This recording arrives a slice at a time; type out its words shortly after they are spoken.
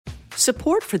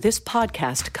Support for this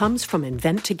podcast comes from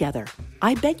Invent Together.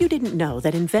 I bet you didn't know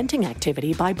that inventing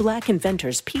activity by Black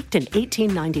inventors peaked in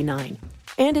 1899,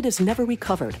 and it has never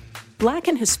recovered. Black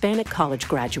and Hispanic college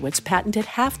graduates patented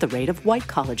half the rate of white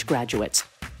college graduates.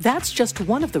 That's just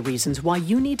one of the reasons why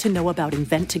you need to know about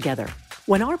Invent Together.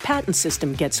 When our patent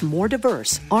system gets more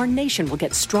diverse, our nation will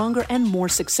get stronger and more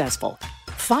successful.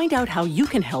 Find out how you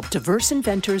can help diverse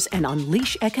inventors and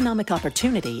unleash economic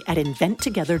opportunity at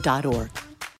inventtogether.org.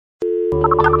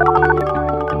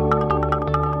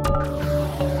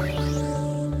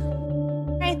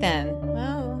 Right then.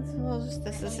 Well,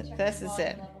 this is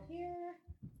it.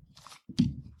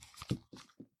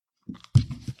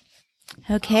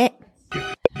 Okay.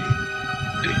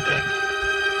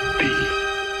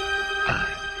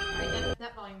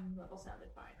 That volume level sounded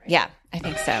fine, right? Yeah, I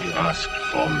think so. You ask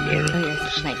for miracles. Oh,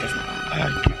 your mic is not on.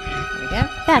 I give you There we go.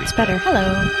 That's better.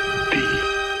 Hello.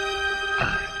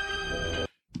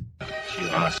 You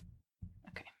ask.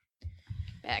 Okay.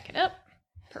 Back it up.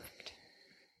 Perfect.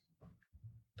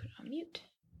 Put it on mute.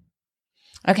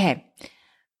 Okay.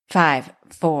 5,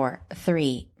 4,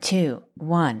 3, 2,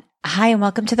 1. Hi, and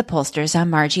welcome to the Pollsters.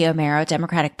 I'm Margie O'Mara,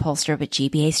 Democratic pollster with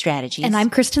GBA Strategies. And I'm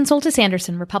Kristen Soltis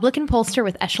Anderson, Republican pollster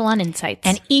with Echelon Insights.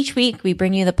 And each week we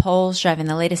bring you the polls driving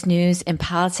the latest news in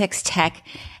politics, tech,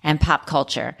 and pop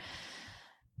culture.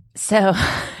 So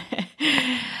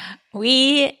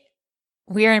we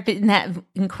are in that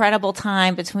incredible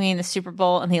time between the Super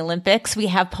Bowl and the Olympics. We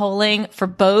have polling for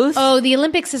both. Oh, the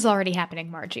Olympics is already happening,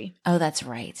 Margie. Oh, that's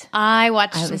right. I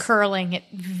watched some curling at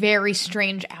very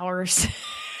strange hours.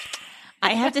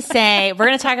 I have to say, we're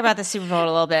going to talk about the Super Bowl a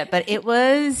little bit, but it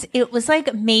was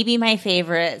like maybe my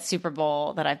favorite Super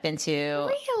Bowl that I've been to.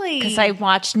 Really? Because I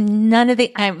watched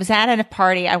I was at a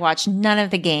party, I watched none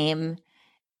of the game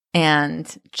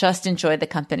and just enjoyed the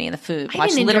company and the food. I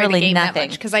Watched didn't enjoy literally the game nothing. that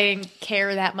much because I didn't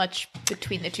care that much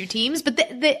between the two teams, but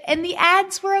the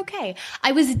ads were okay.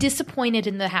 I was disappointed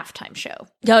in the halftime show.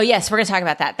 Oh, yes, we're going to talk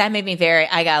about that. That made me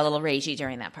I got a little ragey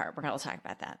during that part. We're going to talk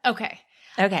about that. Okay.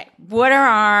 Okay. What are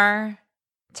our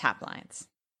top lines?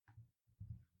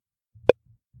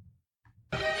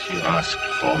 You ask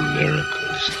for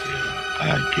miracles here.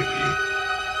 I give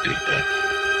you the FBI.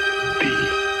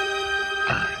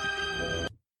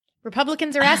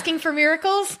 Republicans are asking for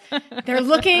miracles. They're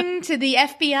looking to the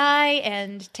FBI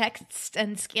and texts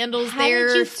and scandals How there.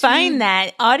 did you find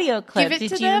that audio clip? give it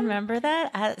Did to you them? remember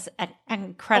that? That's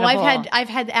incredible. I've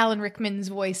had Alan Rickman's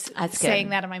voice That's saying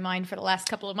good. that in my mind for the last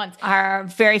couple of months. Our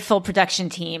very full production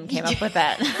team came up with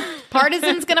that.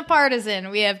 Partisan's gonna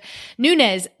partisan. We have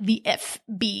Nunes, the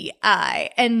FBI,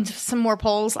 and some more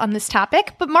polls on this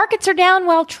topic. But markets are down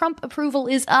while Trump approval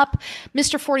is up.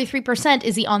 Mr. 43%,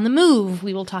 is he on the move?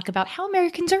 We will talk about how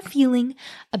Americans are feeling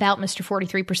about Mr.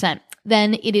 43%.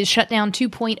 Then it is shutdown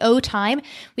 2.0 time.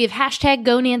 We have hashtag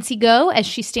Go Nancy Go as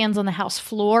she stands on the House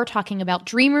floor talking about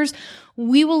Dreamers.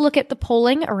 We will look at the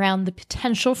polling around the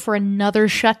potential for another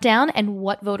shutdown and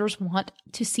what voters want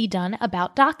to see done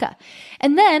about DACA.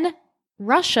 And then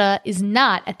Russia is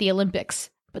not at the Olympics,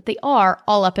 but they are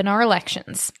all up in our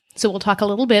elections. So we'll talk a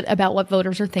little bit about what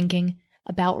voters are thinking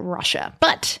about Russia.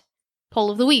 But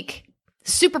poll of the week.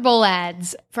 Super Bowl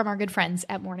ads from our good friends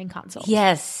at Morning Consult.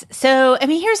 Yes. So, I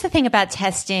mean, here's the thing about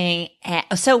testing.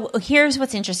 So here's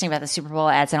what's interesting about the Super Bowl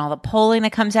ads and all the polling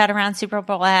that comes out around Super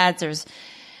Bowl ads.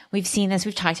 We've seen this.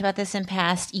 We've talked about this in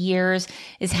past years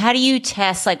is how do you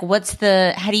test,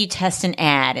 how do you test an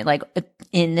ad? Like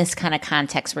in this kind of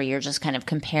context where you're just kind of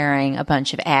comparing a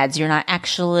bunch of ads, you're not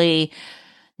actually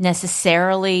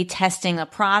necessarily testing a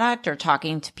product or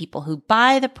talking to people who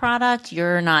buy the product.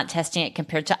 You're not testing it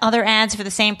compared to other ads for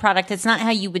the same product. It's not how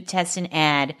you would test an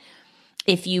ad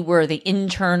if you were the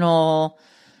internal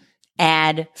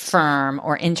ad firm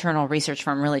or internal research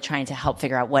firm really trying to help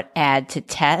figure out what ad to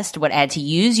test, what ad to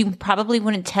use. You probably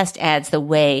wouldn't test ads the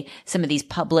way some of these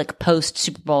public post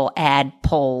Super Bowl ad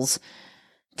polls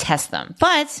test them.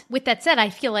 But with that said, I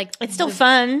feel like it's still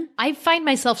fun. I find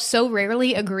myself so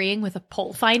rarely agreeing with a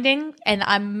poll finding, and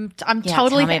I'm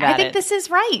totally. Tell me about I think it. this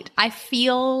is right. I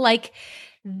feel like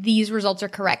these results are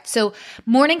correct. So,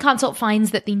 Morning Consult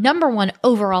finds that the number one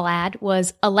overall ad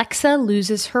was Alexa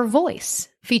loses her voice,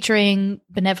 featuring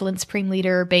benevolent Supreme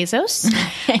Leader Bezos,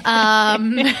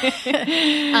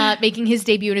 making his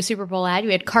debut in a Super Bowl ad.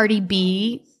 We had Cardi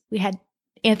B. We had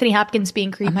Anthony Hopkins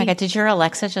being creepy. Oh my God, did your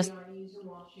Alexa just...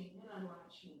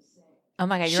 Oh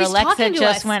my God, your She's Alexa talking to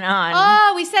just us. went on.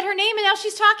 Oh, we said her name and now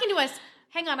she's talking to us.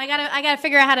 Hang on, I gotta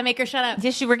figure out how to make her shut up.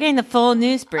 We're getting the full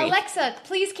news brief. Alexa,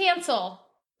 please cancel.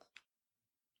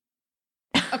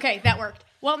 Okay, that worked.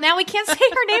 Well, now we can't say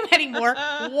her name anymore.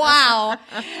 Wow.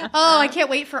 Oh, I can't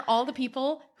wait for all the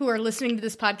people who are listening to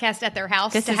this podcast at their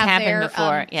house This to has have happened their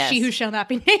before, yes. She Who Shall Not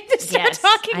Be Named to start Yes,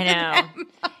 talking I to know. them.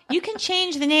 You can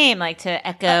change the name like to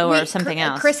Echo or something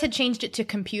else. Chris had changed it to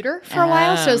computer for a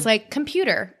while, so it's like,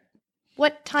 computer,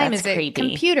 what time That's is it? creepy.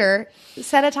 Computer,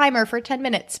 set a timer for 10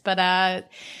 minutes. But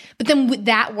then with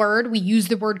that word, we use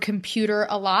the word computer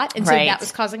a lot, and so Right. that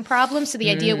was causing problems. So the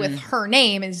idea with her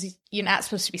name is you're not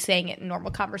supposed to be saying it in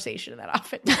normal conversation that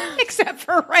often, except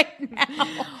for right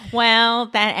now. Well,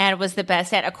 that ad was the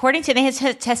best ad. According to, they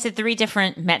had tested 3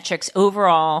 different metrics: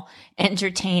 overall,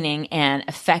 entertaining, and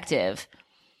effective.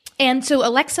 And so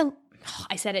Alexa,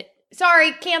 I said it.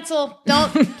 Sorry, cancel.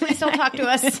 Please don't talk to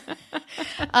us.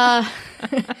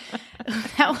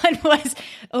 That one was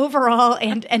overall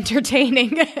and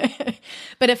entertaining.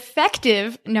 But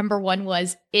effective, number 1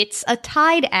 was it's a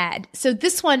Tide ad. So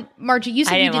this one, Margie, you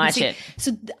said I you didn't didn't watch see it.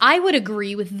 So I would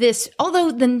agree with this,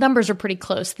 although the numbers are pretty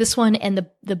close. This one and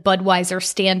the Budweiser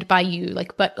Stand By You,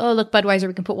 like, but oh, look, Budweiser,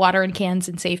 we can put water in cans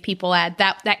and save people ad.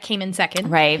 That came in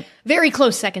second. Right. Very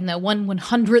close second, though,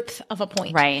 1/100th of a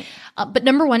point. Right. But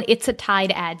number 1, it's a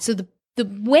Tide ad. So the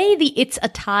way the It's a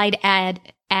Tide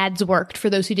ads worked, for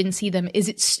those who didn't see them,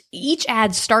 is each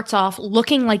ad starts off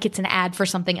looking like it's an ad for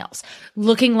something else,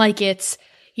 looking like it's,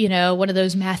 one of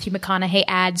those Matthew McConaughey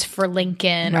ads for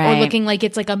Lincoln, or Right. looking like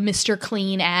it's like a Mr.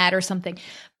 Clean ad or something.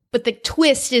 But the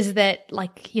twist is that,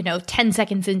 10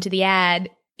 seconds into the ad,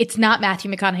 it's not Matthew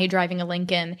McConaughey driving a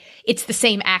Lincoln. It's the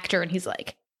same actor, and he's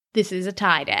like, this is a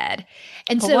Tide ad.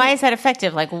 And But so why is that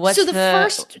effective? Like, what's so the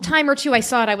first time or two I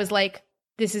saw it, I was like,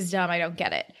 this is dumb. I don't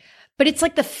get it. But it's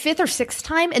like the 5th or 6th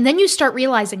time. And then you start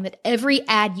realizing that every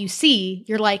ad you see,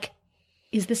 you're like,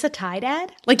 is this a Tide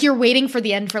ad? Like, you're waiting for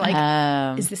the end for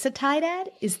like, is this a Tide ad?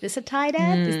 Is this a Tide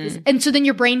ad? Is this? And so then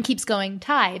your brain keeps going,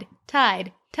 Tide,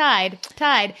 Tide, Tide,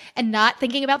 Tide, and not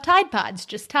thinking about Tide Pods,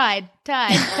 just Tide,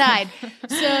 Tide, Tide.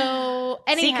 So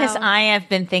anyhow. See, because I have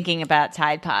been thinking about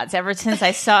Tide Pods ever since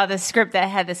I saw the script that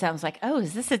had this. I was like, oh,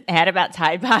 is this an ad about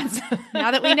Tide Pods?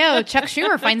 Now that we know, Chuck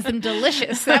Schumer finds them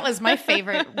delicious. That was my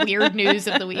favorite weird news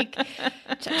of the week.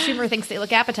 Chuck Schumer thinks they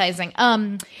look appetizing.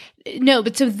 No,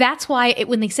 but so that's why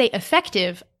when they say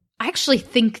effective, I actually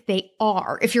think they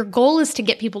are. If your goal is to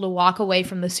get people to walk away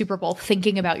from the Super Bowl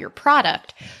thinking about your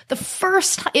product, the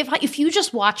first time, if you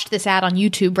just watched this ad on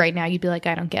YouTube right now, you'd be like,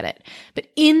 I don't get it. But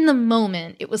in the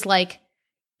moment, it was like,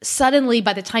 suddenly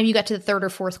by the time you got to the 3rd or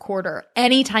 4th quarter,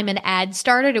 anytime an ad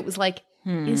started, it was like,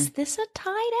 is this a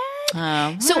Tide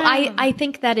ad? So I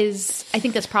think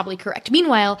that's probably correct.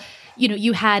 Meanwhile,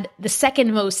 you had the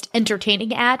second most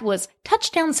entertaining ad was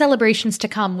touchdown celebrations to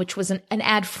come, which was an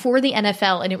ad for the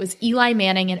NFL. And it was Eli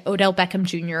Manning and Odell Beckham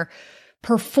Jr.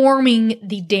 performing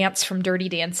the dance from Dirty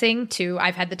Dancing to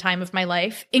I've Had the Time of My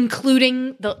Life,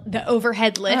 including the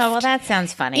overhead lift. Oh, well, that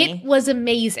sounds funny. It was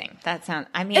amazing.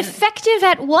 Effective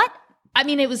at what? I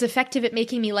mean, it was effective at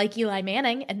making me like Eli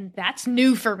Manning, and that's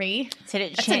new for me.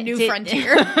 That's a new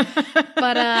frontier.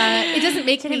 But it doesn't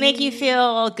make Did it make you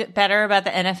feel better about the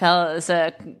NFL as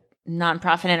a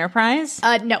nonprofit enterprise?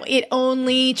 No, it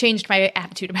only changed my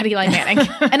attitude about Eli Manning.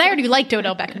 And I already liked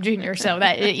Odell Beckham Jr., so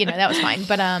that that was fine.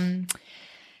 But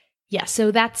yeah,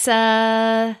 so that's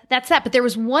that. But there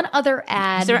was one other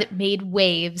ad that made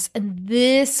waves, and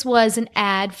this was an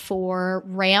ad for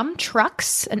Ram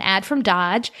trucks, an ad from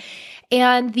Dodge.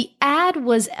 And the ad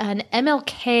was an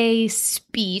MLK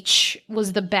speech,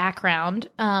 was the background.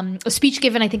 A speech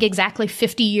given, I think, exactly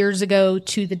 50 years ago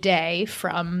to the day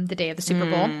from the day of the Super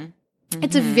Bowl. Mm-hmm.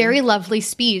 It's a very lovely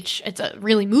speech. It's a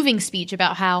really moving speech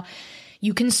about how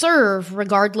you can serve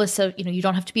regardless of, you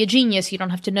don't have to be a genius. You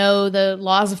don't have to know the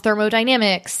laws of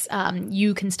thermodynamics.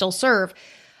 You can still serve.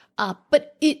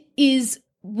 But it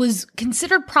was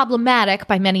considered problematic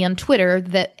by many on Twitter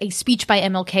that a speech by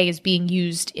MLK is being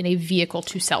used in a vehicle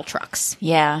to sell trucks.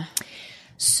 Yeah.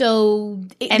 So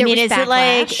is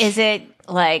it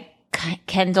like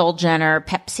Kendall Jenner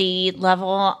Pepsi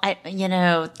level?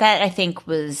 That I think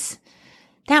was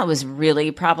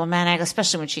really problematic,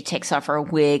 especially when she takes off her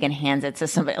wig and hands it to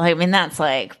somebody. That's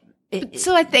like.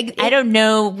 So I think I don't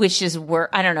know which is worse.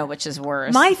 I don't know which is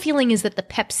worse. My feeling is that the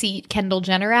Pepsi Kendall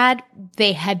Jenner ad,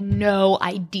 they had no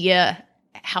idea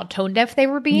how tone deaf they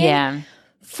were being. Yeah.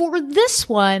 For this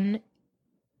one,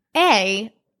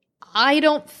 I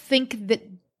don't think that.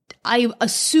 I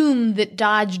assume that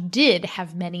Dodge did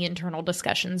have many internal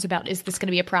discussions about, is this going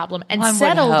to be a problem, and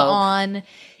settled on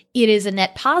it is a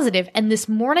net positive. And this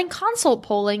Morning Consult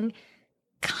polling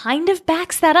kind of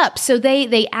backs that up. So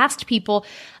they asked people,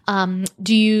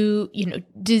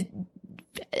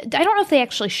 I don't know if they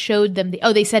actually showed them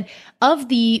they said of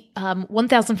the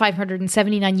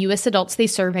 1,579 U.S. adults they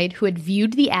surveyed who had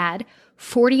viewed the ad,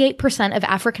 48% of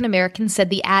African Americans said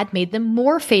the ad made them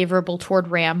more favorable toward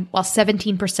Ram, while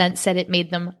 17% said it made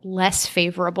them less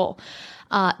favorable.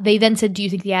 They then said, do you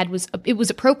think the ad was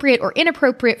appropriate or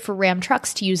inappropriate for Ram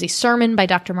Trucks to use a sermon by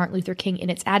Dr. Martin Luther King in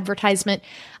its advertisement?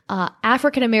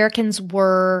 African Americans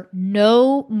were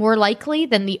no more likely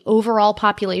than the overall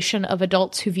population of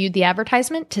adults who viewed the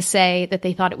advertisement to say that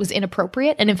they thought it was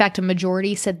inappropriate. And in fact, a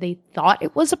majority said they thought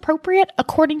it was appropriate,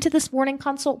 according to this Morning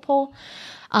Consult poll.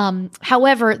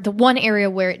 However, the one area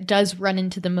where it does run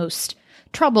into the most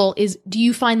trouble is, do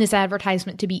you find this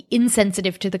advertisement to be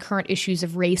insensitive to the current issues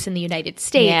of race in the United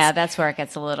States? Yeah, that's where it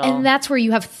gets a little... And that's where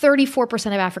you have 34%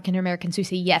 of African Americans who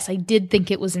say, yes, I did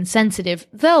think it was insensitive,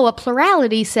 though a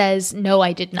plurality says, no,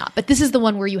 I did not. But this is the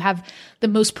one where you have the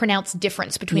most pronounced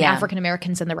difference between African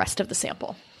Americans and the rest of the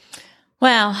sample.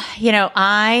 Well,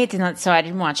 I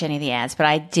didn't watch any of the ads, but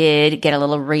I did get a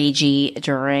little ragey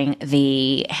during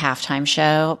the halftime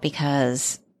show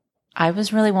because I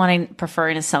was really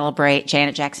preferring to celebrate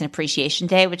Janet Jackson Appreciation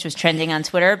Day, which was trending on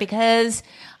Twitter, because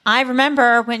I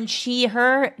remember when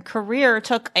her career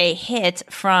took a hit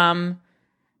from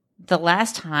the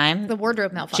last time. The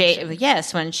wardrobe malfunction.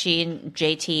 Yes, when she and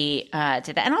JT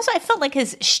did that. And also I felt like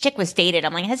his shtick was dated.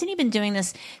 I'm like, hasn't he been doing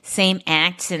this same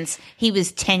act since he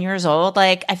was 10 years old?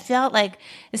 Like, I felt like,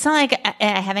 it's not like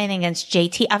I have anything against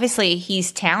JT. Obviously,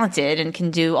 he's talented and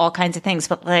can do all kinds of things,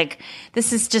 but like,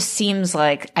 just seems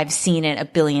like I've seen it a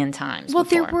billion times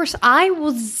before. I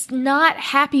was not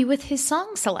happy with his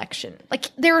song selection. Like,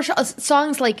 there were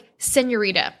songs like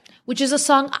Senorita, which is a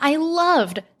song I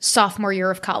loved sophomore year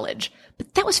of college.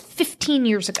 But that was 15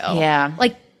 years ago. Yeah.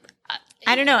 Like,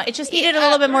 I don't know. It just needed a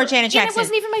little bit more Janet Jackson. And it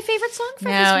wasn't even my favorite song for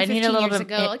no, it needed a little bit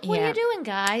ago. Like, what are you doing,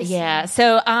 guys? Yeah.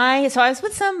 So I was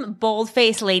with some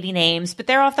bold-faced lady names, but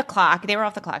they're off the clock. They were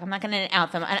off the clock. I'm not going to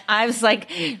out them. And I was like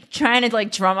trying to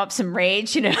like drum up some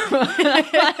rage, I'm like, look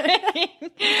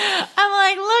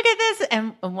at this.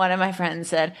 And one of my friends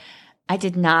said, I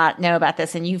did not know about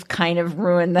this, and you've kind of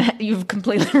you've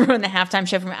completely ruined the halftime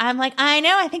show for me. I'm like, I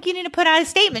know, I think you need to put out a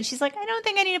statement. She's like, I don't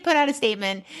think I need to put out a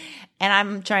statement, and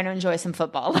I'm trying to enjoy some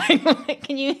football. Like,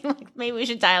 can you, maybe we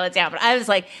should dial it down? But I was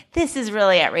like, this is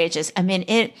really outrageous. I mean,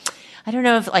 I don't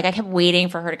know if, I kept waiting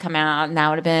for her to come out, and that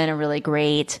would have been a really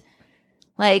great,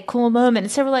 cool moment.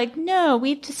 Instead, we're like, no,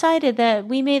 we've decided that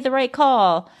we made the right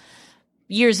call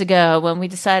years ago when we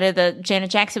decided that Janet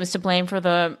Jackson was to blame for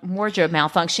the wardrobe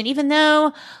malfunction, even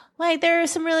though there are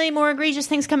some really more egregious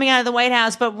things coming out of the White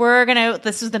House, but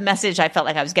this is the message I felt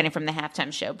like I was getting from the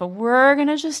halftime show, but we're going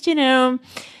to just,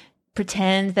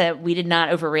 pretend that we did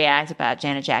not overreact about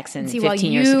Janet Jackson 15 years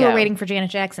ago. While you were waiting for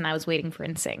Janet Jackson, I was waiting for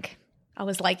NSYNC. I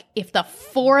was like, if the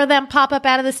four of them pop up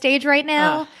out of the stage right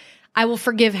now, I will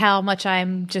forgive how much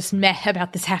I'm just meh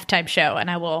about this halftime show, and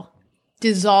I will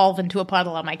dissolve into a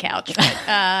puddle on my couch. But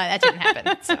that didn't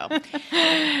happen. So,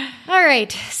 all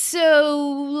right.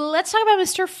 So let's talk about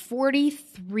Mr.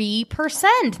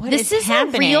 43%. This is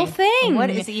happening? A real thing.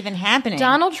 What is even happening?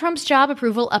 Donald Trump's job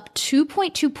approval up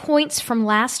 2.2 points from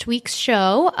last week's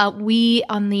show. We,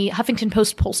 on the Huffington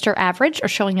Post pollster average, are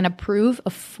showing an approve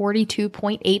of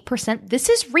 42.8%. This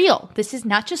is real. This is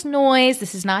not just noise.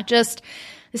 This is a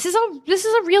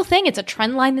real thing. It's a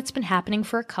trend line that's been happening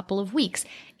for a couple of weeks.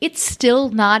 It's still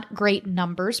not great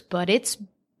numbers, but it's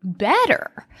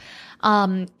better.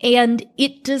 And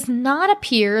it does not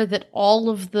appear that all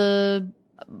of the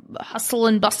hustle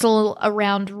and bustle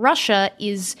around Russia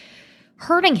is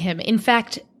hurting him. In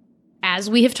fact,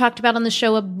 as we have talked about on the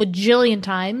show a bajillion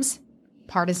times,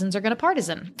 partisans are going to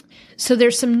partisan. So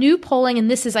there's some new polling,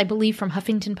 and this is, I believe, from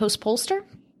Huffington Post pollster.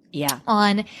 Yeah.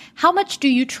 On how much do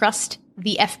you trust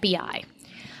the FBI?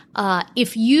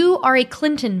 If you are a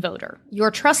Clinton voter, your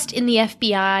trust in the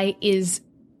FBI is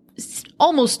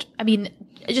almost,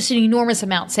 just an enormous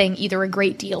amount, saying either a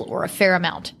great deal or a fair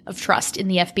amount of trust in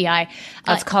the FBI.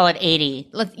 Let's call it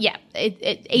 80. Roughly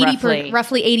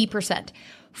 80%.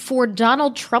 For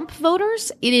Donald Trump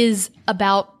voters, it is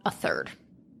about a third.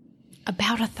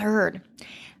 About a third.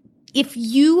 If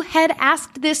you had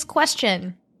asked this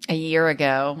question a year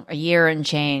ago, a year and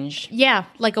change. Yeah,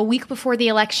 like a week before the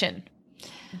election,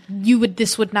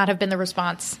 this would not have been the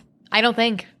response. I don't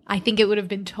think. I think it would have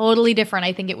been totally different.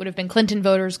 I think it would have been Clinton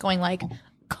voters going like,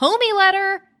 Comey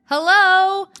letter,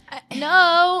 hello,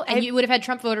 no. And you would have had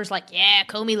Trump voters like, yeah,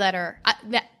 Comey letter.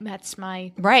 That's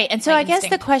my right. And so my I instinct.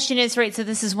 guess the question is, right, so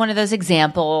this is one of those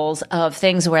examples of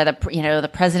things where the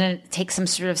president takes some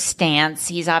sort of stance.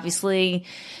 He's obviously,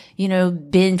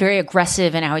 been very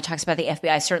aggressive in how he talks about the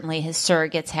FBI. Certainly his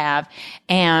surrogates have.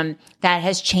 And that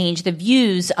has changed the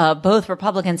views of both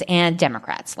Republicans and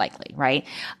Democrats, likely, right?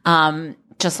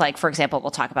 Just like, for example,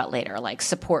 we'll talk about later, like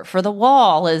support for the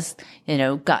wall is,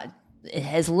 it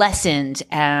has lessened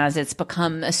as it's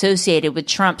become associated with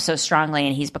Trump so strongly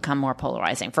and he's become more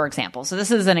polarizing, for example. So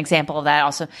this is an example of that.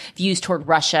 Also views toward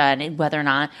Russia and whether or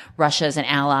not Russia is an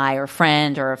ally or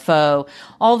friend or a foe.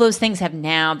 All those things have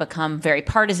now become very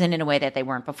partisan in a way that they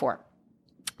weren't before.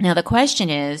 Now the question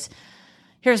is,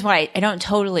 here's what I don't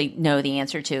totally know the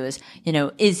answer to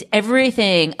is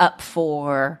everything up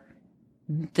for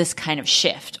this kind of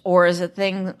shift, or is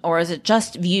it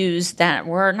just views that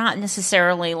were not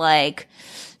necessarily like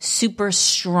super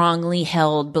strongly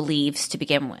held beliefs to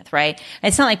begin with, right?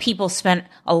 It's not like people spent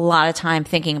a lot of time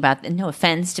thinking about, no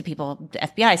offense to people, the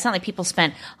FBI, it's not like people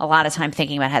spent a lot of time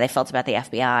thinking about how they felt about the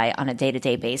FBI on a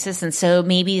day-to-day basis. And so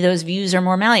maybe those views are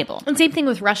more malleable. And same thing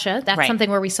with Russia. That's right. Something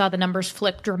where we saw the numbers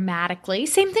flip dramatically.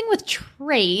 Same thing with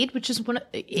trade, which is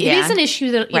it is an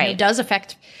issue that right. Does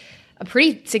affect a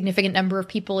pretty significant number of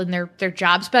people in their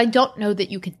jobs, but I don't know that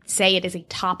you could say it is a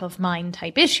top of mind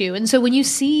type issue. And so when you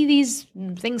see these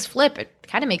things flip, it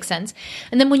kind of makes sense.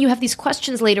 And then when you have these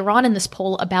questions later on in this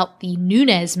poll about the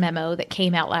Nunes memo that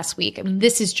came out last week, I mean,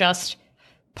 this is just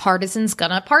partisans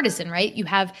gonna partisan, right? You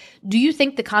have, do you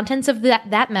think the contents of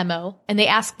that memo, and they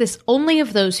asked this only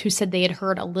of those who said they had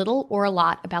heard a little or a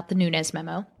lot about the Nunes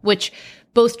memo, which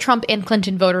both Trump and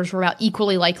Clinton voters were about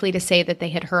equally likely to say that they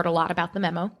had heard a lot about the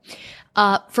memo.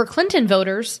 For Clinton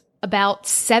voters, about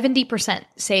 70%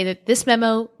 say that this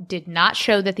memo did not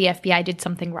show that the FBI did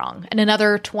something wrong. And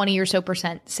another 20 or so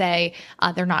percent say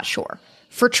they're not sure.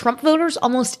 For Trump voters,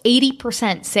 almost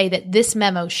 80% say that this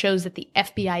memo shows that the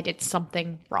FBI did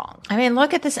something wrong. I mean,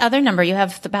 look at this other number. You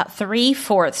have about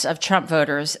 3/4 of Trump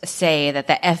voters say that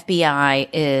the FBI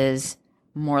is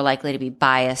more likely to be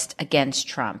biased against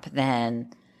Trump than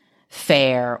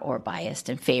fair or biased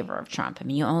in favor of Trump. I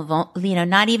mean,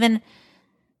 not even,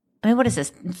 I mean, what is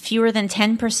this? Fewer than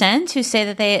 10% who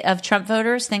say that of Trump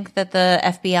voters think that the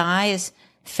FBI is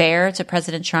fair to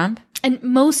President Trump. And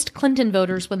most Clinton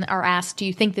voters, when are asked, do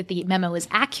you think that the memo is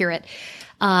accurate?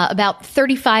 About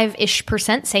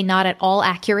 35-ish% say not at all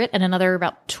accurate, and another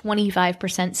about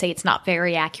 25% say it's not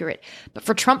very accurate. But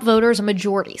for Trump voters, a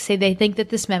majority say they think that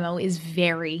this memo is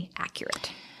very accurate.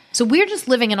 So we're just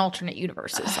living in alternate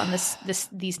universes on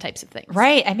these types of things.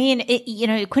 Right. I mean,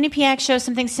 Quinnipiac shows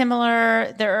something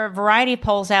similar. There are a variety of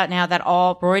polls out now that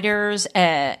all Reuters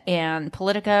and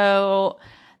Politico,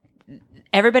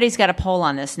 everybody's got a poll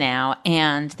on this now,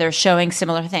 and they're showing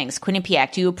similar things.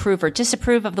 Quinnipiac, do you approve or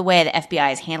disapprove of the way the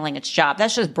FBI is handling its job?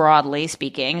 That's just broadly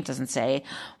speaking. It doesn't say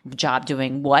job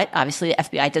doing what. Obviously, the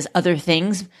FBI does other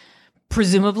things,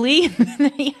 presumably.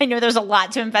 I know there's a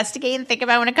lot to investigate and think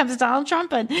about when it comes to Donald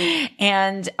Trump,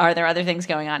 and are there other things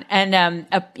going on? And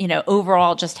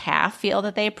overall, just half feel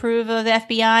that they approve of the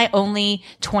FBI. Only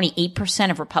 28%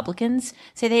 of Republicans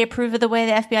say they approve of the way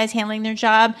the FBI is handling their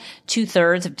job.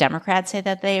 2/3 of Democrats say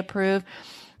that they approve.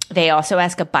 They also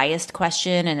ask a biased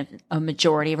question, and a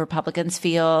majority of Republicans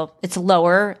feel it's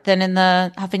lower than in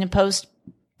the Huffington Post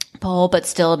poll, but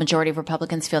still a majority of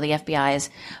Republicans feel the FBI is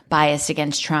biased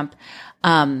against Trump.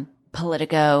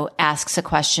 Politico asks a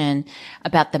question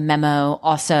about the memo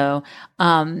also.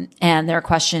 And their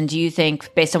question, do you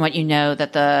think, based on what you know,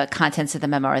 that the contents of the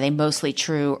memo, are they mostly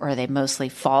true or are they mostly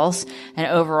false? And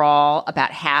overall,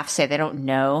 about half say they don't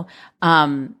know.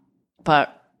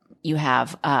 But you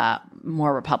have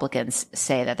more Republicans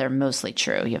say that they're mostly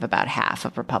true. You have about half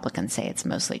of Republicans say it's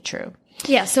mostly true.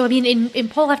 Yeah. So, I mean, in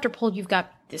poll after poll, you've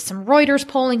got some Reuters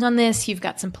polling on this. You've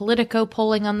got some Politico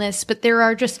polling on this. But there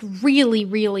are just really,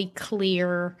 really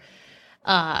clear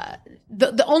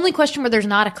the only question where there's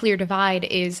not a clear divide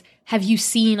is, have you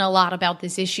seen a lot about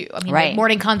this issue? I mean, right. Like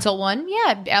Morning Consult one,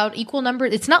 about equal number.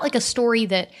 It's not like a story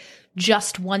that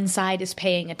just one side is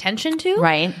paying attention to.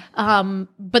 Right.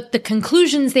 But the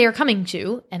conclusions they are coming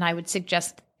to, and I would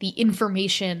suggest the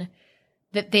information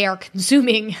that they are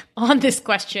consuming on this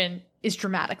question is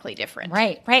dramatically different.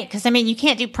 Right. Because, I mean, you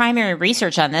can't do primary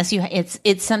research on this.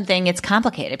 It's something, it's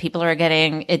complicated. People are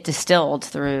getting it distilled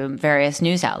through various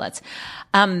news outlets.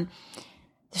 There's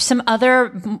some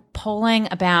other polling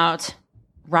about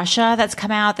Russia that's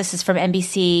come out. This is from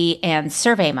NBC and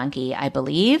SurveyMonkey, I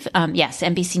believe. Yes,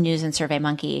 NBC News and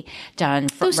SurveyMonkey done.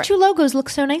 Those two logos look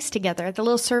so nice together. The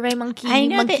little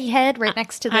SurveyMonkey monkey head right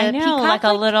next to the peacock. Like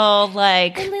a little,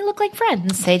 like... And they look like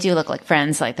friends. They do look like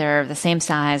friends. Like they're the same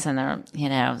size and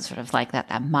they're, sort of like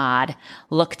that mod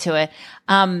look to it.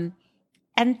 And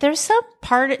and there's some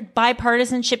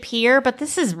bipartisanship here, but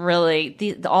this is really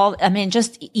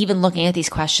just even looking at these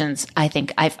questions,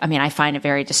 I find it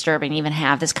very disturbing to even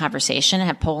have this conversation,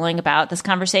 have polling about this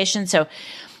conversation. So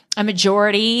a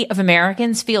majority of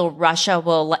Americans feel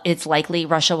it's likely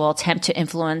Russia will attempt to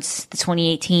influence the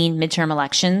 2018 midterm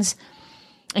elections,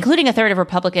 including a third of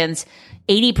Republicans.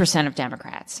 80% of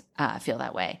Democrats feel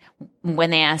that way.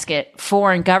 When they ask it,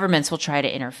 foreign governments will try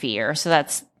to interfere. So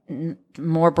that's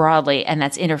more broadly, and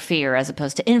that's interfere as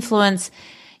opposed to influence.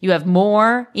 You have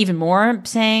even more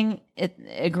saying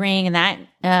agreeing in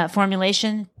that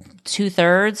formulation.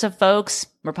 2/3 of folks,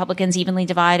 Republicans evenly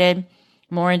divided,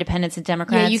 more independents and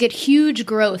Democrats. Yeah, you get huge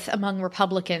growth among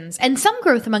Republicans and some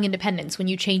growth among independents when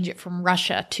you change it from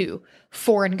Russia to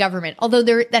foreign government.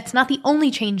 Although that's not the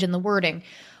only change in the wording.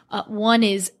 One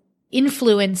is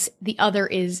influence, the other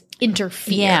is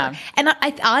interfere. Yeah. And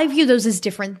I view those as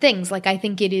different things. Like, I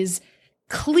think it is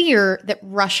clear that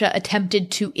Russia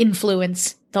attempted to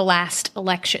influence the last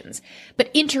elections. But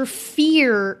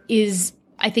interfere is,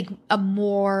 I think, a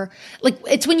more, like,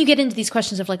 it's when you get into these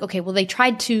questions of like, okay, well, they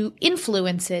tried to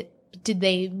influence it. Did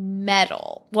they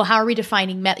meddle? Well, how are we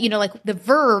defining meddle? You know, like, the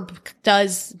verb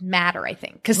does matter, I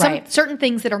think. Because certain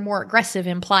things that are more aggressive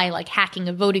imply like hacking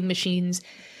of voting machines,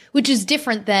 which is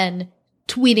different than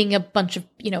tweeting a bunch of,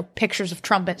 pictures of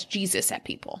Trump as Jesus at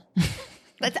people.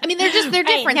 They're different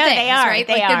things, right?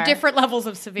 They're different levels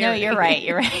of severity. No, you're right.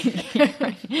 You're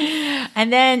right.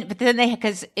 And then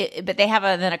they have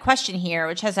a question here,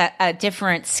 which has a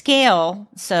different scale.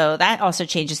 So that also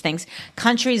changes things.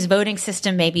 Country's voting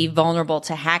system may be vulnerable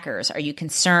to hackers. Are you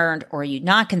concerned or are you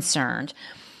not concerned?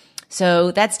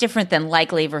 So that's different than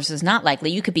likely versus not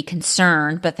likely. You could be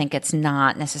concerned, but think it's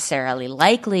not necessarily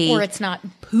likely. Or it's not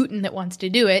Putin that wants to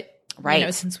do it.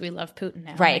 Right. Since we love Putin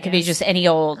now. Right. It could be just any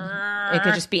old,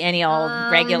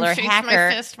 regular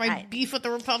hacker. My beef with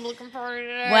the Republican Party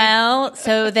today. Well,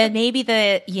 so then maybe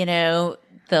the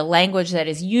language that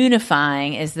is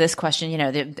unifying is this question,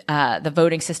 the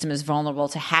voting system is vulnerable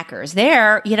to hackers.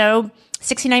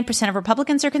 69% of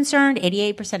Republicans are concerned,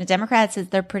 88% of Democrats,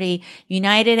 they're pretty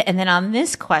united. And then on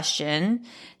this question,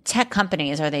 tech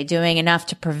companies, are they doing enough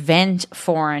to prevent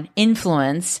foreign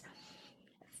influence?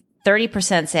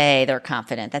 30% say they're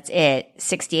confident. That's it.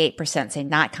 68% say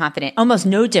not confident. Almost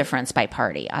no difference by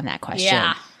party on that question.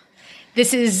 Yeah.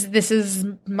 This is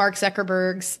Mark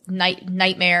Zuckerberg's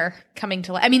nightmare coming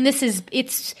to life. I mean,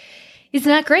 it's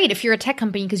not great if you're a tech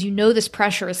company because this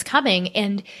pressure is coming,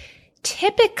 and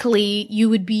typically you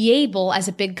would be able as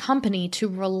a big company to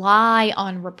rely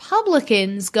on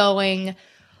Republicans going,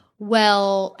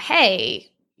 well,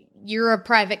 hey, you're a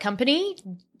private company.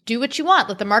 Do what you want.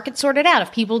 Let the market sort it out.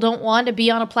 If people don't want to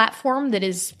be on a platform that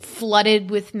is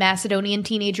flooded with Macedonian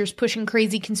teenagers pushing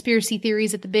crazy conspiracy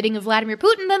theories at the bidding of Vladimir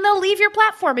Putin, then they'll leave your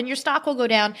platform and your stock will go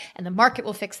down and the market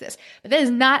will fix this. But that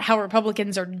is not how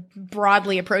Republicans are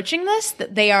broadly approaching this,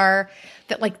 that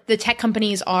the tech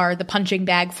companies are the punching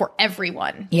bag for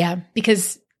everyone. Yeah.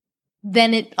 Because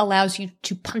then it allows you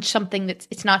to punch something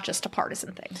it's not just a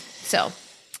partisan thing. So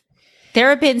there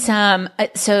have been some,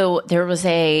 there was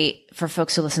for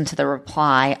folks who listen to the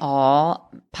Reply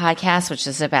All podcast, which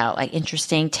is about like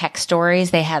interesting tech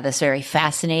stories, they had this very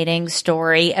fascinating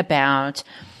story about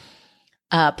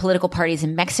political parties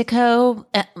in Mexico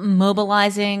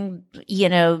mobilizing,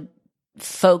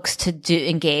 folks to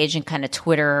engage in kind of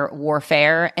Twitter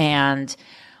warfare. And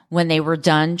when they were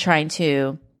done trying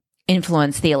to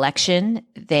influence the election,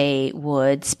 they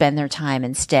would spend their time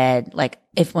instead, like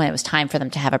when it was time for them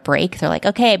to have a break, they're like,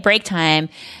 okay, break time.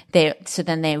 So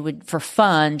then they would, for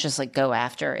fun, just like go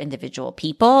after individual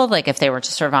people, like if they were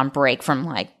just sort of on break from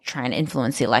like trying to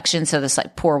influence the election. So this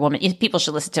like poor woman, people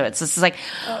should listen to it. So this is like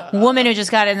woman who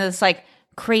just got into this like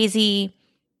crazy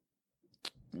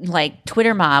like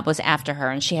Twitter mob was after her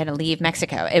and she had to leave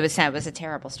Mexico. It was a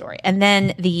terrible story. And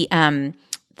then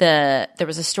there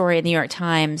was a story in the New York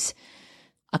Times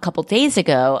a couple days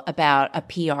ago about a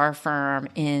PR firm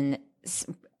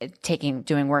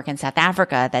doing work in South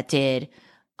Africa that did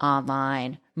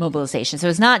online mobilization. So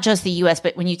it's not just the U.S.,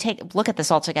 but when you look at this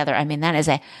all together, I mean, that's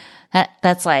a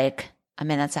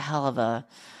hell of a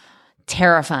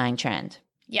terrifying trend.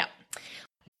 Yeah.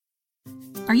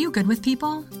 Are you good with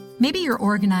people? Maybe you're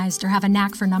organized or have a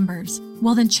knack for numbers.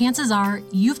 Well, then chances are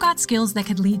you've got skills that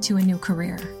could lead to a new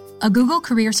career. A Google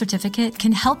Career Certificate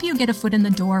can help you get a foot in the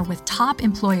door with top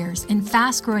employers in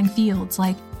fast-growing fields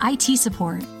like IT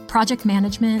support, project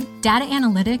management, data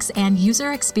analytics, and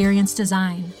user experience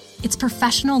design. It's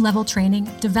professional-level training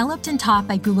developed and taught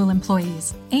by Google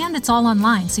employees. And it's all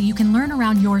online, so you can learn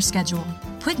around your schedule.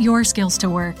 Put your skills to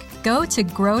work. Go to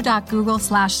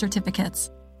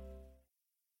grow.google/certificates.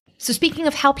 So speaking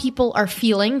of how people are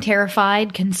feeling,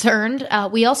 terrified, concerned,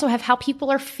 we also have how people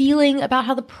are feeling about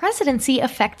how the presidency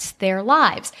affects their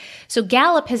lives. So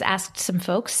Gallup has asked some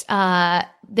folks,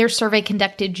 their survey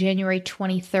conducted January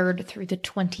 23rd through the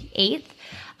 28th.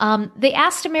 They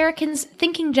asked Americans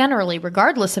thinking generally,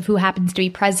 regardless of who happens to be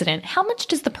president, how much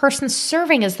does the person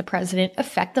serving as the president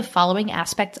affect the following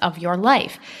aspects of your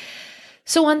life?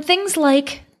 So on things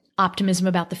like optimism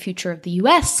about the future of the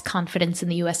U.S., confidence in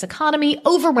the U.S. economy,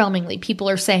 overwhelmingly, people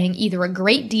are saying either a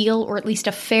great deal or at least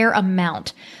a fair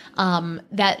amount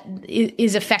that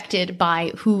is affected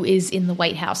by who is in the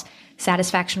White House.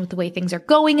 Satisfaction with the way things are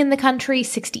going in the country,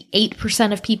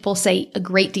 68% of people say a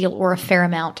great deal or a fair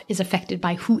amount is affected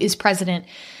by who is president.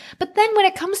 But then when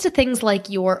it comes to things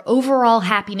like your overall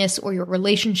happiness or your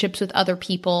relationships with other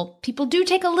people, people do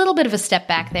take a little bit of a step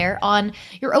back there. On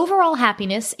your overall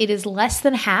happiness, it is less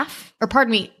than half, or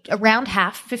pardon me, around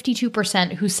half,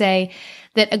 52% who say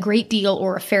that a great deal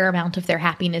or a fair amount of their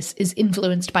happiness is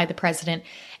influenced by the president.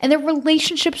 And their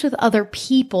relationships with other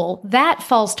people, that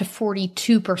falls to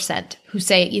 42% who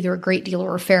say either a great deal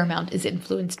or a fair amount is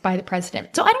influenced by the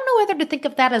president. So I don't know whether to think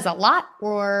of that as a lot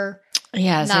or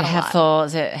is not it half full?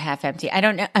 Is it half empty? I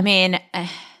don't know. I mean,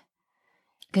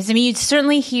 because you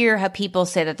certainly hear how people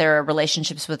say that their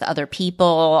relationships with other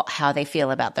people, how they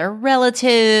feel about their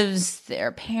relatives,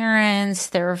 their parents,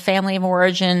 their family of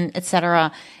origin,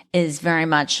 etc., is very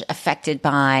much affected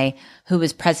by who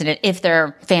is president if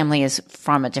their family is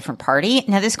from a different party.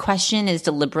 Now, this question is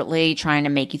deliberately trying to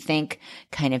make you think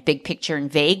kind of big picture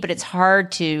and vague, but it's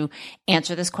hard to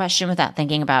answer this question without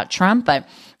thinking about Trump. But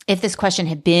if this question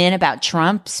had been about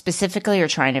Trump specifically or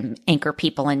trying to anchor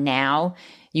people in now,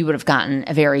 you would have gotten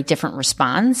a very different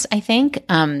response, I think.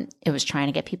 It was trying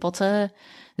to get people to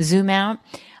zoom out.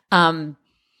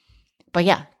 But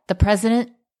yeah, the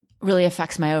president really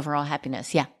affects my overall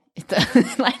happiness. Yeah.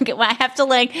 I have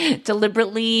to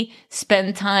deliberately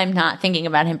spend time not thinking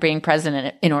about him being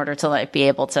president in order to be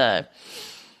able to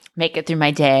make it through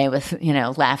my day with,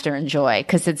 laughter and joy.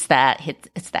 Cause it's that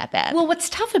bad. Well, what's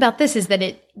tough about this is that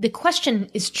the question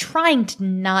is trying to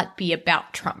not be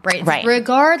about Trump, right? Right.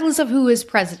 Regardless of who is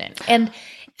president.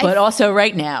 But also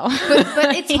right now.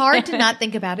 but it's hard to not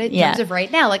think about it in terms of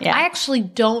right now. I actually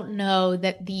don't know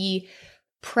that the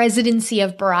presidency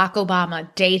of Barack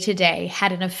Obama day to day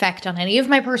had an effect on any of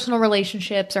my personal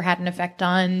relationships or had an effect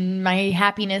on my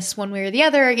happiness one way or the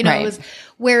other. Right.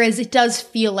 Whereas it does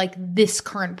feel like this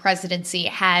current presidency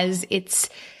has its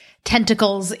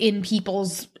tentacles in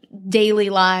people's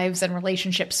daily lives and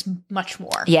relationships much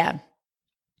more. Yeah.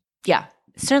 Yeah.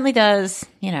 Certainly does,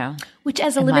 Which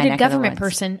as a limited government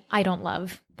person, I don't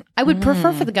love. I would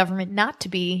prefer for the government not to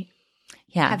be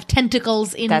have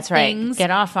tentacles in That's things. Right.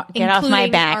 Get off my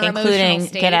back, including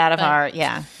get out of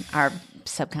our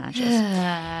subconscious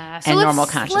and normal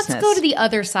consciousness. Let's go to the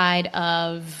other side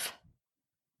of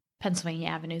Pennsylvania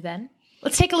Avenue then.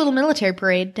 Let's take a little military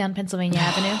parade down Pennsylvania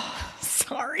Avenue.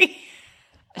 Sorry.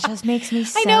 It just makes me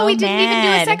so I know we didn't mad.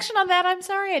 even do a section on that. I'm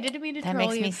sorry. I didn't mean to troll you. That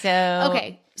makes me so...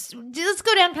 Okay. So let's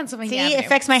go down Pennsylvania Avenue. It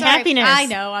affects my happiness. I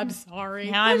know. I'm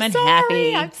sorry. Now I'm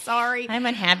unhappy. I'm sorry. I'm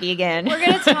unhappy again. We're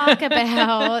going to talk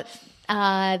about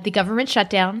the government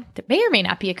shutdown that may or may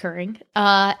not be occurring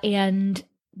and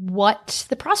what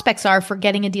the prospects are for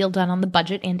getting a deal done on the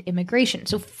budget and immigration.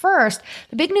 So first,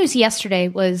 the big news yesterday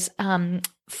was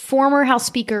former House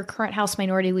Speaker, current House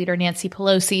Minority Leader Nancy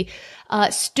Pelosi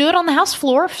stood on the House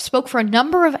floor, spoke for a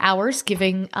number of hours,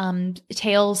 giving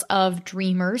tales of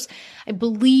dreamers. I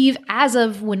believe as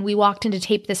of when we walked in to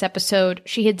tape this episode,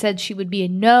 she had said she would be a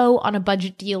no on a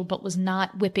budget deal, but was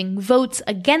not whipping votes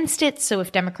against it. So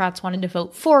if Democrats wanted to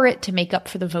vote for it to make up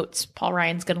for the votes Paul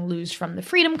Ryan's going to lose from the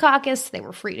Freedom Caucus, they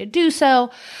were free to do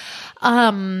so.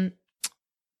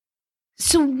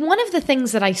 So one of the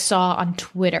things that I saw on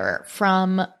Twitter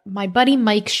from my buddy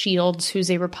Mike Shields,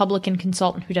 who's a Republican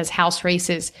consultant who does House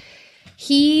races,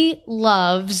 he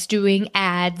loves doing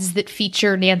ads that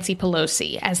feature Nancy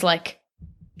Pelosi as like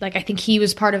I think he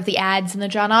was part of the ads in the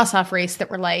Jon Ossoff race that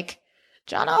were like,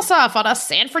 Jon Ossoff on a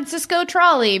San Francisco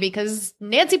trolley because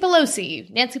Nancy Pelosi.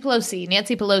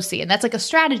 And that's like a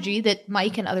strategy that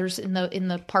Mike and others in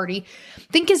the party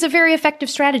think is a very effective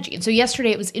strategy. And so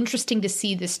yesterday it was interesting to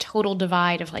see this total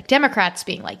divide of like Democrats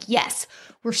being like, yes,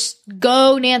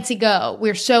 go Nancy, go.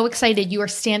 We're so excited. You are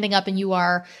standing up and you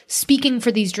are speaking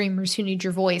for these dreamers who need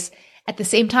your voice. At the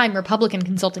same time, Republican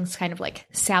consulting's kind of like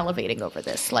salivating over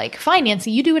this. Like, fine, Nancy,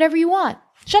 you do whatever you want.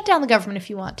 Shut down the government if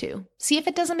you want to. See if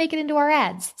it doesn't make it into our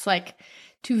ads. It's like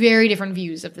two very different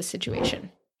views of the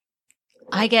situation.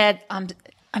 I'm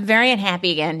very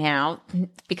unhappy again now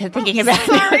because thinking about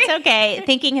it's okay.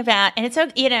 Thinking about, and it's,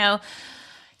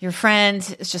 your friend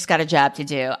has just got a job to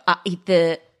do.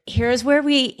 Here's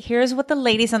what the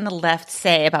ladies on the left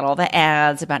say about all the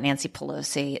ads about Nancy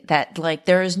Pelosi, that like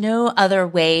there is no other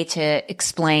way to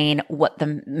explain what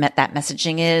that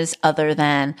messaging is other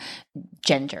than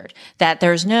gendered, that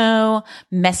there's no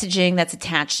messaging that's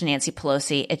attached to Nancy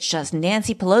Pelosi. It's just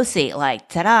Nancy Pelosi, like,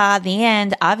 ta-da, the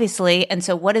end, obviously. And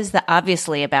so what is the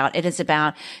obviously about? It is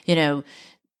about,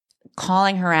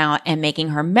 calling her out and making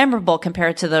her memorable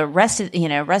compared to the rest of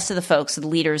the folks, the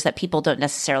leaders that people don't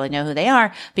necessarily know who they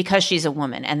are because she's a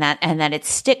woman, and that it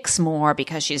sticks more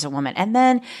because she's a woman. And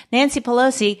then Nancy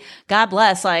Pelosi, God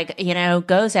bless,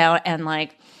 goes out and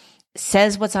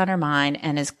says what's on her mind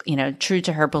and is, true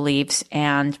to her beliefs.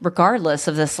 And regardless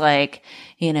of this,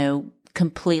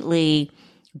 completely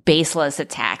baseless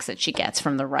attacks that she gets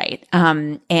from the right.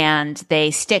 And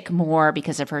they stick more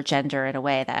because of her gender in a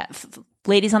way that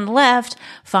ladies on the left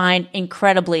find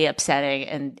incredibly upsetting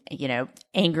and,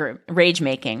 anger, rage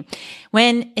making.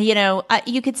 When,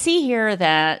 you could see here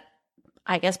that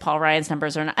I guess Paul Ryan's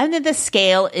numbers are not, I mean, the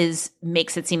scale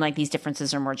makes it seem like these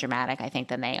differences are more dramatic, I think,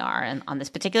 than they are. And on this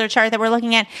particular chart that we're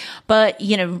looking at, but,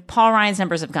 Paul Ryan's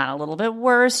numbers have gotten a little bit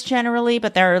worse generally,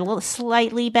 but they're a little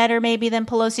slightly better maybe than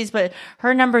Pelosi's. But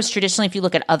her numbers traditionally, if you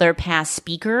look at other past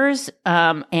speakers,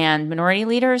 and minority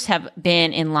leaders, have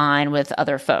been in line with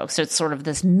other folks. So it's sort of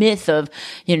this myth of,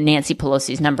 Nancy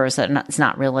Pelosi's numbers that it's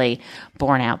not really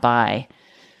borne out by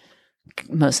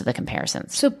most of the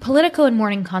comparisons. So Politico and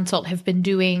Morning Consult have been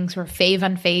doing sort of fave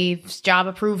unfaves, job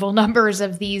approval numbers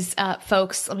of these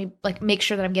folks. Let me make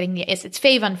sure that I'm getting it's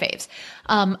fave unfaves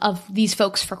of these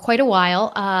folks for quite a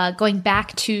while, going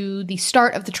back to the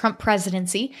start of the Trump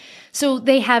presidency. So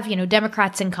they have,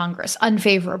 Democrats in Congress,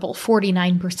 unfavorable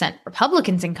 49%,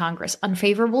 Republicans in Congress,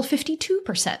 unfavorable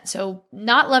 52%. So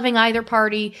not loving either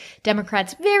party.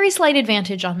 Democrats, very slight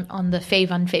advantage on the fave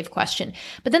unfave question.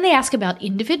 But then they ask about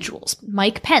individuals.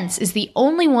 Mike Pence is the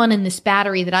only one in this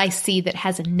battery that I see that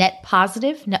has a net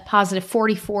positive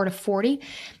 44 to 40.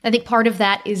 I think part of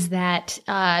that is that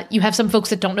you have some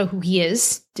folks that don't know who he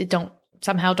is, don't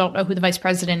know who the vice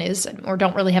president is, or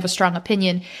don't really have a strong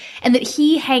opinion, and that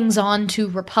he hangs on to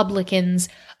Republicans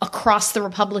across the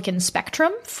Republican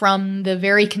spectrum, from the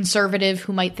very conservative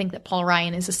who might think that Paul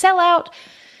Ryan is a sellout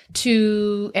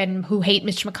and who hate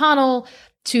Mitch McConnell,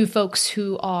 to folks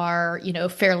who are,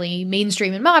 fairly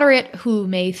mainstream and moderate, who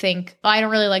may think, I don't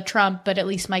really like Trump, but at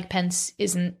least Mike Pence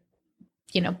isn't,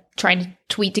 trying to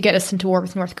tweet to get us into war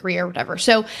with North Korea or whatever.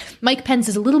 So Mike Pence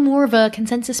is a little more of a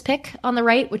consensus pick on the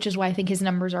right, which is why I think his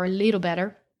numbers are a little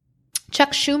better.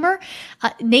 Chuck Schumer,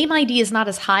 name ID is not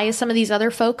as high as some of these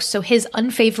other folks. So his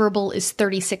unfavorable is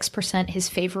 36%. His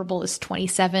favorable is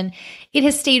 27%. It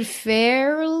has stayed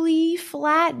fairly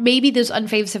flat. Maybe those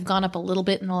unfaves have gone up a little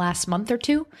bit in the last month or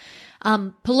two.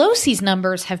 Pelosi's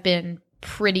numbers have been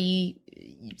pretty,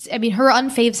 her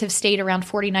unfaves have stayed around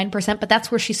 49%, but that's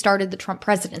where she started the Trump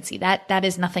presidency. That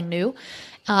is nothing new.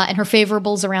 And her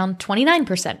favorable's around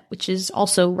 29%, which is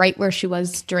also right where she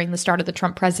was during the start of the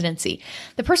Trump presidency.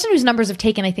 The person whose numbers have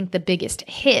taken, I think, the biggest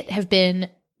hit have been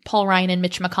Paul Ryan and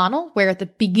Mitch McConnell, where at the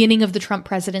beginning of the Trump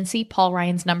presidency, Paul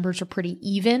Ryan's numbers were pretty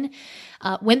even.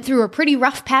 Went through a pretty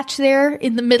rough patch there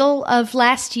in the middle of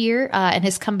last year, and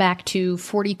has come back to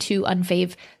 42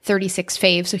 unfave, 36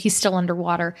 fave, so he's still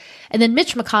underwater. And then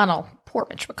Mitch McConnell, poor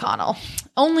Mitch McConnell,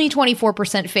 only 24%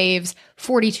 faves,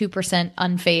 42%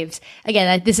 unfaves.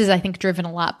 Again, this is, I think, driven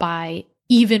a lot by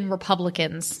even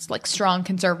Republicans, like strong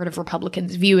conservative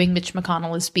Republicans, viewing Mitch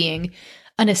McConnell as being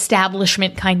an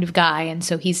establishment kind of guy, and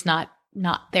so he's not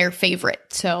their favorite.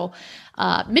 So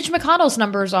Mitch McConnell's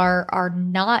numbers are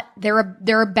not,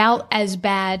 they're about as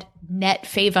bad net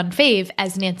fave unfave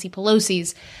as Nancy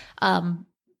Pelosi's.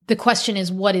 The question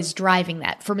is, what is driving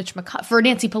that? For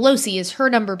Nancy Pelosi, is her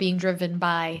number being driven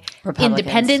by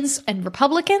independents and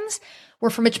Republicans? Or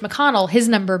for Mitch McConnell, his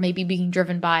number may be being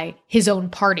driven by his own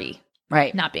party,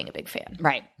 right? Not being a big fan,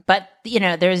 right? But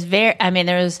there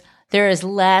is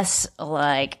less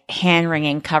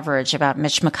hand-wringing coverage about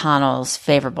Mitch McConnell's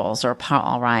favorables or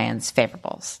Paul Ryan's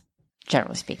favorables,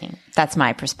 generally speaking. That's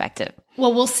my perspective.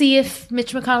 Well, we'll see if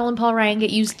Mitch McConnell and Paul Ryan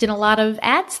get used in a lot of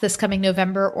ads this coming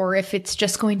November, or if it's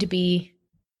just going to be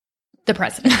the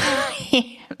president.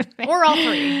 Or all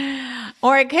three.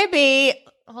 Or it could be,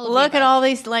 look at all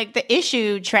these, the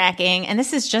issue tracking, and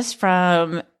this is just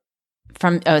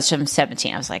it's from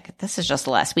 17. I was like, this is just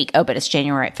the last week. Oh, but it's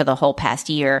January for the whole past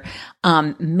year.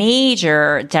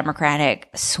 Major Democratic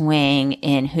swing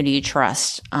in who do you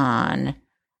trust on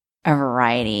a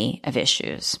variety of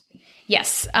issues.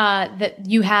 Yes, that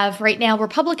you have right now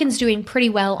Republicans doing pretty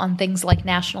well on things like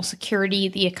national security,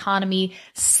 the economy,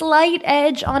 slight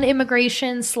edge on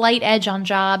immigration, slight edge on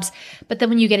jobs. But then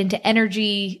when you get into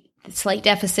energy, slight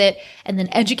deficit, and then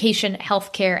education,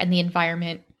 healthcare, and the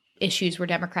environment issues where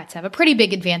Democrats have a pretty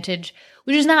big advantage,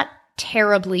 which is not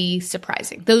terribly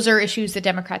surprising. Those are issues that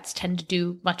Democrats tend to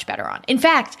do much better on. In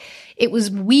fact, it was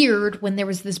weird when there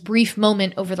was this brief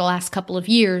moment over the last couple of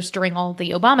years during all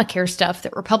the Obamacare stuff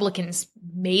that Republicans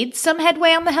made some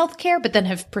headway on the healthcare, but then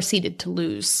have proceeded to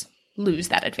lose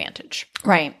that advantage.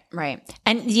 Right.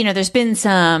 And, there's been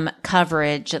some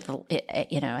coverage of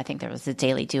I think there was the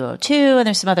Daily Duo too, and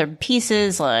there's some other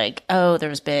pieces like,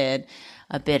 there's been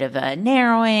a bit of a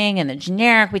narrowing and the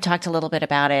generic. We talked a little bit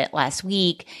about it last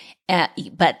week.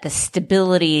 But the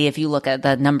stability, if you look at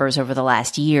the numbers over the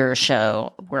last year,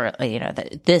 show where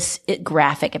this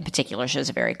graphic in particular shows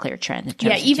a very clear trend. In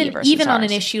terms of even on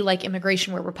an issue like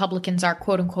immigration, where Republicans are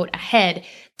quote unquote ahead,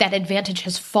 that advantage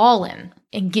has fallen,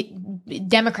 and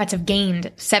Democrats have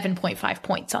gained 7.5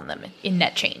 points on them in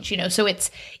net change. So it's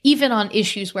even on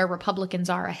issues where Republicans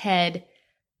are ahead,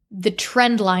 the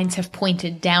trend lines have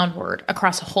pointed downward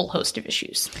across a whole host of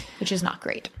issues, which is not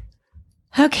great.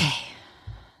 Okay.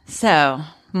 So,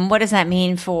 what does that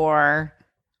mean for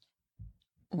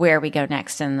where we go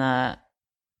next in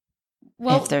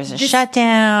if there's a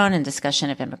shutdown and discussion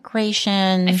of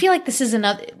immigration? I feel like this is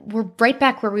we're right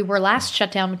back where we were last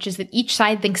shutdown, which is that each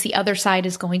side thinks the other side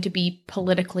is going to be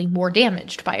politically more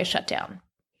damaged by a shutdown,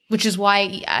 which is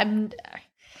why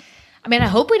I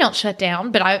hope we don't shut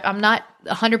down, but I'm not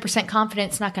 100%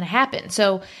 confident it's not going to happen.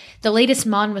 So the latest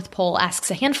Monmouth poll asks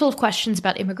a handful of questions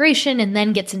about immigration and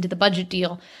then gets into the budget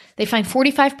deal. They find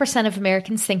 45% of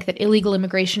Americans think that illegal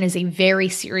immigration is a very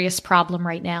serious problem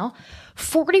right now.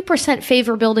 40%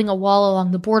 favor building a wall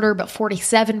along the border, but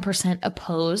 47%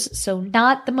 oppose. So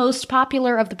not the most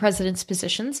popular of the president's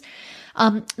positions.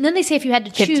 And then they say if you had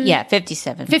to choose...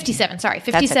 57. 57, sorry.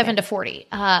 57 to 40.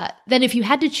 Then if you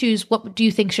had to choose, what do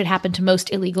you think should happen to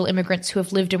most illegal immigrants who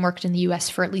have lived and worked in the U.S.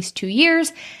 for at least 2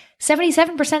 years?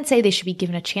 77% say they should be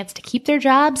given a chance to keep their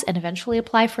jobs and eventually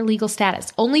apply for legal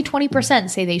status. Only 20%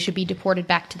 say they should be deported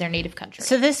back to their native country.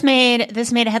 So this made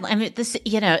a headline.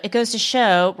 It goes to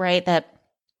show, right, that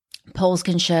polls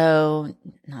can show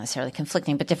not necessarily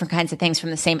conflicting, but different kinds of things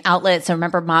from the same outlet. So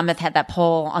remember, Monmouth had that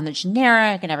poll on the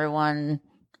generic, and everyone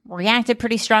reacted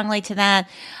pretty strongly to that.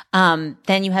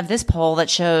 Then you have this poll that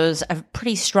shows a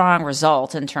pretty strong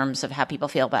result in terms of how people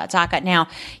feel about DACA. Now,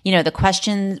 the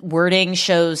question wording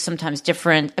shows sometimes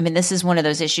different. This is one of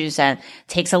those issues that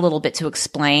takes a little bit to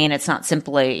explain. It's not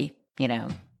simply,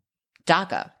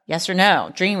 DACA, yes or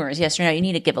no. Dreamers, yes or no. You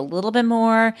need to give a little bit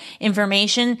more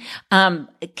information.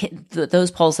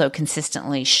 Those polls, though,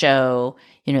 consistently show,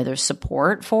 there's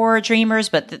support for Dreamers,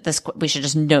 but we should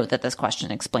just note that this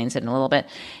question explains it in a little bit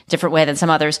different way than some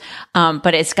others.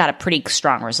 But it's got a pretty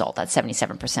strong result. That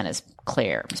 77% is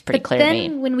clear. It's pretty clear to me.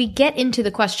 Then when we get into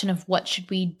the question of what should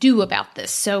we do about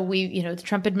this, so the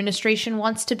Trump administration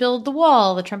wants to build the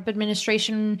wall. The Trump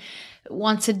administration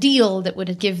wants a deal that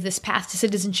would give this path to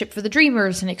citizenship for the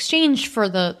Dreamers in exchange for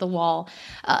the wall.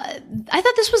 I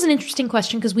thought this was an interesting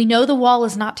question because we know the wall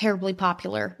is not terribly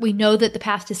popular. We know that the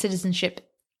path to citizenship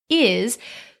is.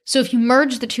 So if you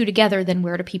merge the two together, then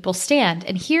where do people stand?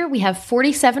 And here we have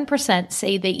 47%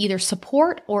 say they either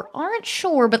support or aren't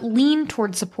sure, but lean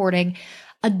towards supporting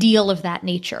a deal of that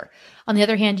nature. On the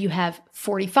other hand, you have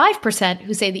 45%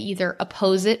 who say they either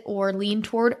oppose it or lean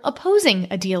toward opposing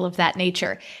a deal of that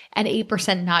nature, and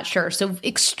 8% not sure. So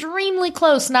extremely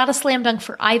close, not a slam dunk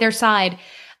for either side,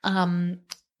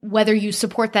 whether you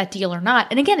support that deal or not.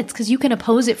 And again, it's because you can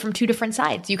oppose it from two different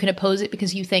sides. You can oppose it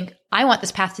because you think, I want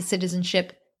this path to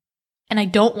citizenship and I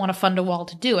don't want to fund a wall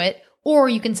to do it. Or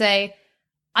you can say,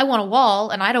 I want a wall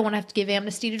and I don't want to have to give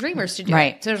amnesty to Dreamers to do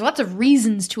it. So there's lots of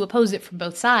reasons to oppose it from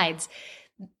both sides.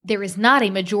 There is not a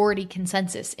majority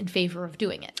consensus in favor of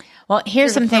doing it. Well,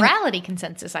 here's There's something. a plurality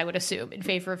consensus, I would assume, in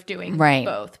favor of doing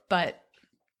both.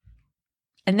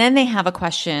 And then they have a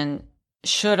question: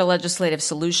 should a legislative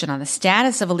solution on the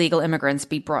status of illegal immigrants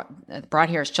be brought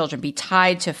here as children be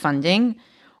tied to funding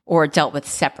or dealt with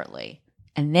separately?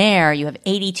 And there you have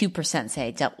 82%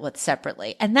 say dealt with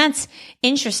separately. And that's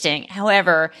interesting.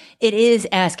 However, it is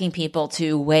asking people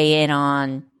to weigh in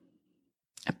on,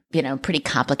 pretty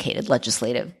complicated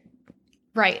legislative.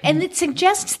 Right. And it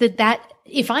suggests that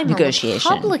if I'm a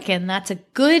Republican,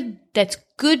 that's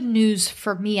good news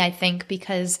for me, I think,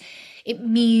 because it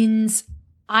means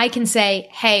I can say,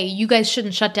 hey, you guys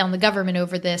shouldn't shut down the government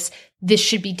over this. This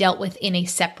should be dealt with in a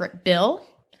separate bill,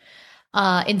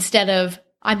 instead of,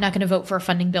 I'm not going to vote for a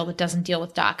funding bill that doesn't deal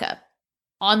with DACA.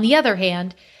 On the other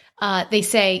hand, they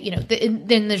say,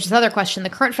 then there's this other question. The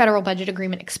current federal budget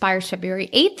agreement expires February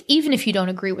 8th. Even if you don't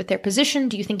agree with their position,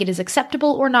 do you think it is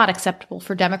acceptable or not acceptable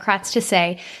for Democrats to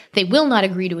say they will not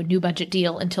agree to a new budget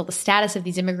deal until the status of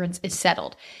these immigrants is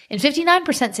settled? And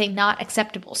 59% say not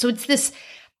acceptable. So it's this,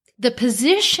 the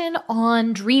position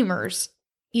on Dreamers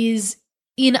is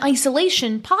in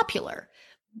isolation popular,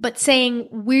 but saying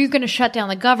we're going to shut down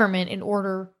the government in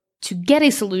order to get a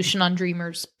solution on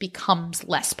Dreamers becomes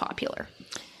less popular.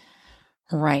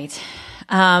 Right.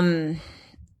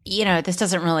 This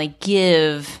doesn't really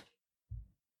give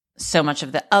so much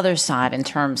of the other side in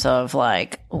terms of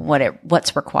like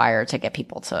what's required to get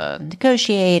people to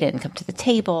negotiate and come to the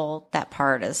table. That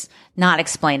part is not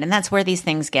explained. And that's where these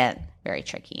things get very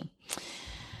tricky.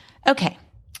 Okay.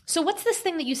 So what's this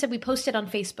thing that you said we posted on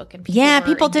Facebook? And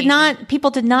people did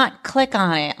not click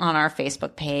on it on our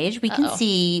Facebook page. We can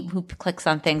see who clicks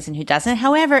on things and who doesn't.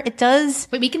 However, it does.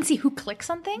 Wait, we can see who clicks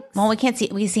on things? Well, we can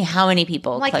see how many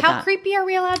people like click how on. creepy are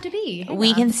we allowed to be?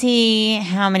 We can see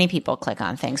how many people click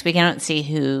on things. We can't see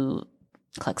who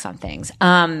clicks on things.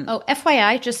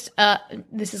 FYI, just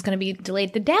this is going to be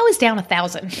delayed. The Dow is down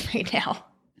 1,000 right now.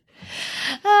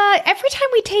 Every time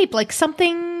we tape, like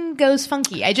something goes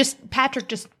funky. Patrick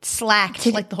just slacked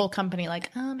like the whole company.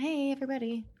 Like, hey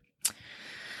everybody,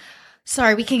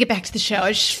 sorry, we can get back to the show.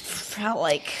 I just felt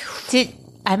like. Do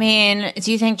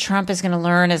you think Trump is going to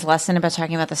learn his lesson about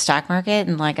talking about the stock market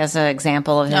and like as an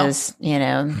example of his,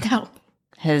 No.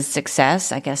 his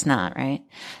success? I guess not, right?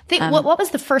 What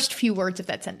was the first few words of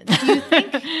that sentence? Do you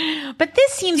think? But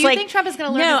this seems do you like think Trump is going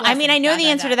to learn? No, his lesson? I know the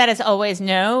answer to that is always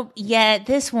no. Yet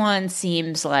this one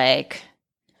seems like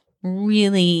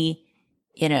really,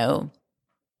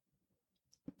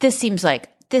 this seems like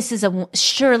this is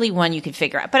surely one you could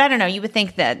figure out. But I don't know. You would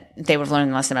think that they would have learned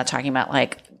the lesson about talking about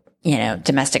like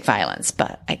domestic violence,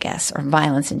 but I guess, or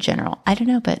violence in general. I don't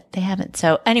know, but they haven't.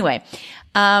 So anyway,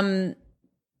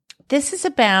 this is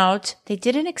about, they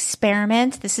did an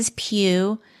experiment. This is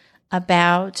Pew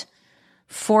about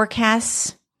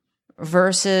forecasts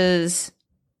versus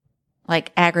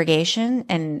like aggregation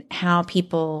and how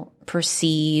people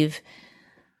perceive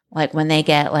like when they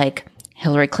get like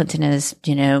Hillary Clinton is,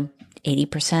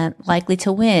 80% likely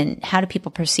to win. How do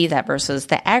people perceive that versus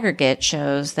the aggregate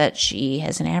shows that she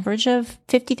has an average of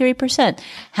 53%?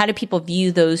 How do people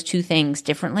view those two things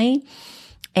differently?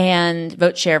 And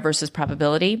vote share versus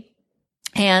probability.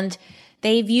 And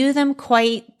they view them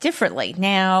quite differently.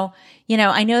 Now,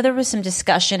 I know there was some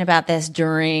discussion about this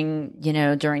during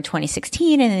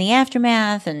 2016 and in the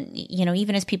aftermath. And,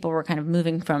 even as people were kind of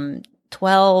moving from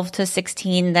 12 to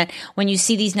 16, that when you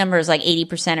see these numbers like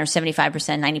 80% or 75%,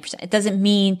 90%, it doesn't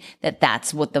mean that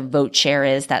that's what the vote share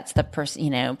is. That's the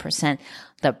percent,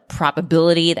 the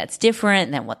probability that's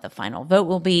different than what the final vote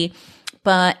will be.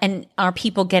 And are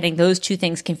people getting those two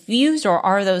things confused, or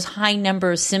are those high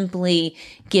numbers simply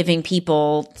giving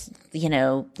people,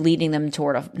 leading them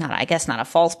toward not a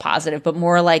false positive, but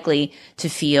more likely to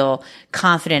feel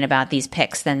confident about these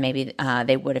picks than maybe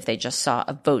they would if they just saw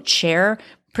a vote share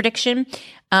prediction.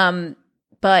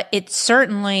 But it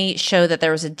certainly showed that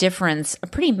there was a difference, a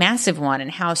pretty massive one, in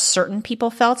how certain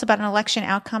people felt about an election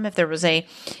outcome. If they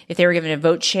were given a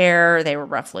vote share, they were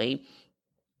roughly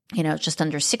just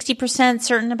under 60%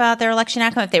 certain about their election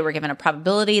outcome. If they were given a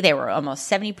probability, they were almost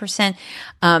 70%.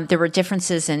 There were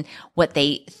differences in what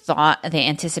they thought they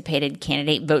anticipated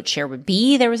candidate vote share would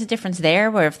be. There was a difference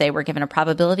there where if they were given a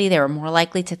probability, they were more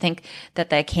likely to think that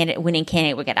the winning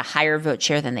candidate would get a higher vote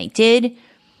share than they did.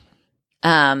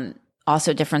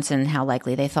 Also difference in how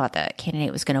likely they thought the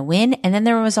candidate was going to win. And then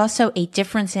there was also a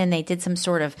difference in they did some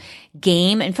sort of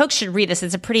game, and folks should read this.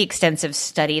 It's a pretty extensive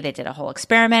study. They did a whole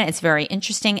experiment. It's very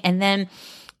interesting. And then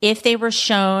if they were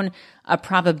shown a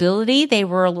probability, they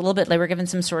were given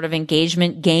some sort of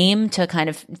engagement game to kind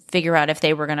of figure out if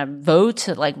they were going to vote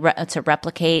to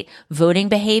replicate voting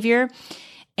behavior.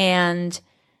 And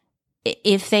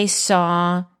if they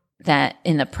saw that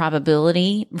in the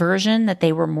probability version that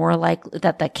they were more likely,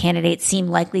 that the candidates seemed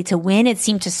likely to win, it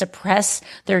seemed to suppress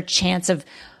their chance of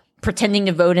pretending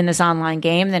to vote in this online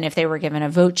game than if they were given a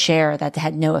vote share that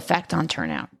had no effect on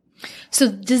turnout.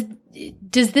 So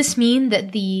does this mean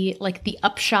that the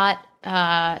upshot,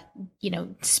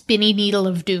 spinny needle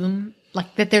of doom,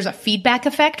 like that there's a feedback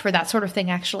effect where that sort of thing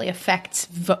actually affects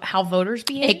how voters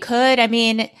behave? It could.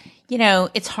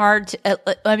 It's hard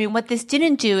to, what this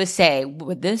didn't do is say,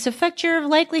 would this affect your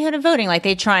likelihood of voting? Like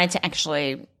they tried to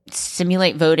actually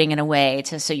simulate voting in a way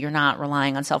so you're not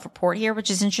relying on self-report here, which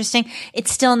is interesting.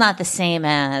 It's still not the same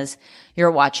as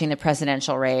you're watching the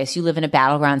presidential race. You live in a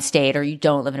battleground state or you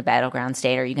don't live in a battleground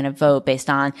state. Are you going to vote based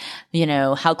on,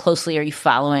 how closely are you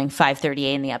following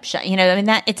 538 in the upshot?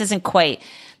 That it doesn't quite,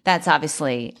 that's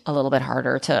obviously a little bit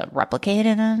harder to replicate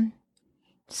in a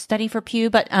study for Pew,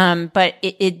 but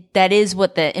that is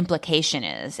what the implication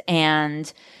is.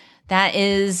 And that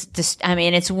is just,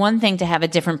 it's one thing to have a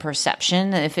different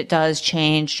perception. If it does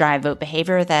drive vote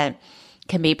behavior, that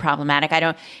can be problematic.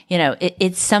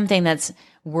 It's something that's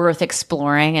worth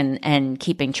exploring and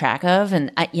keeping track of.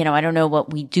 And I don't know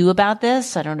what we do about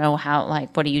this. I don't know how,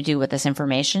 what do you do with this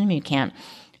information? You can't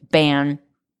ban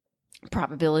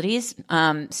probabilities.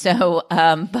 But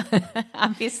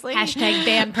obviously. Hashtag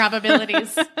ban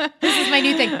probabilities. This is my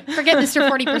new thing. Forget Mr.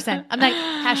 40%. I'm like,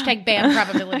 hashtag ban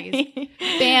probabilities.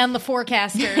 Ban the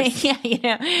forecasters.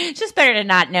 Yeah, it's just better to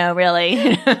not know, really.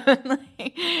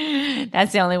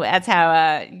 That's the only way. That's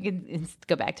how, you can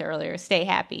go back to earlier, stay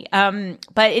happy.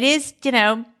 But it is,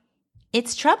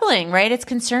 it's troubling, right? It's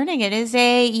concerning. It is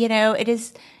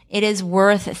it is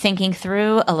worth thinking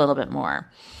through a little bit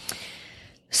more.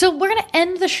 So we're going to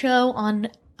end the show on,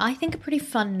 I think, a pretty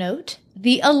fun note.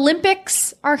 The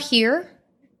Olympics are here,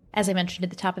 as I mentioned at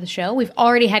the top of the show. We've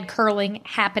already had curling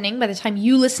happening. By the time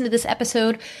you listen to this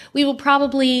episode, we will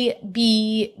probably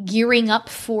be gearing up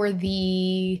for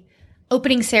the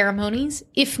opening ceremonies,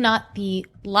 if not the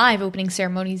live opening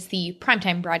ceremonies, the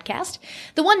primetime broadcast.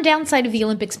 The one downside of the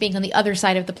Olympics being on the other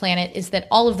side of the planet is that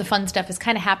all of the fun stuff is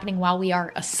kind of happening while we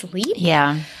are asleep.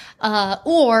 Yeah.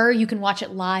 Or you can watch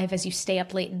it live as you stay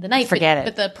up late in the night. Forget it.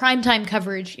 But the primetime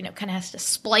coverage, kind of has to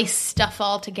splice stuff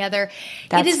all together.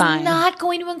 That's it is fine. not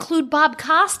going to include Bob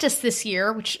Costas this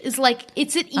year, which is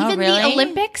is it even really? the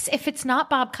Olympics if it's not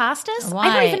Bob Costas? Why?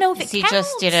 I don't even know if Is it he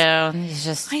counts.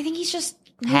 I think he's just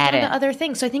moved had on it. to other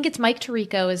things. So I think it's Mike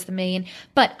Tirico is the main.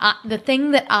 But the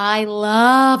thing that I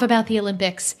love about the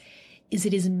Olympics is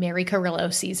it is Mary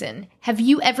Carrillo season. Have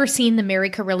you ever seen the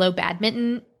Mary Carrillo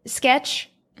badminton sketch?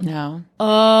 No.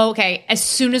 Oh, okay. As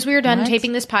soon as we are done What?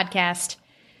 taping this podcast,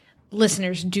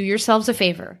 listeners, do yourselves a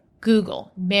favor.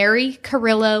 Google Mary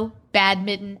Carrillo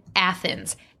Badminton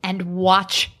Athens and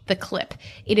watch the clip.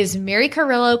 It is Mary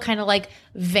Carrillo kind of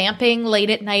vamping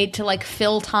late at night to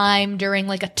fill time during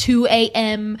a 2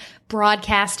 a.m.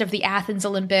 broadcast of the Athens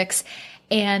Olympics.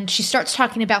 And she starts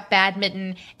talking about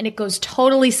badminton and it goes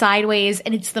totally sideways.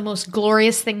 And it's the most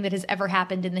glorious thing that has ever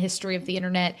happened in the history of the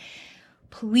internet.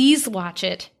 Please watch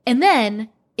it. And then,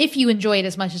 if you enjoy it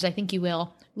as much as I think you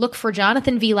will, look for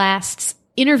Jonathan V. Last's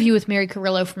interview with Mary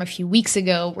Carrillo from a few weeks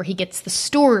ago where he gets the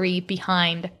story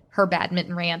behind her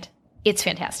badminton rant. It's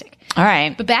fantastic. All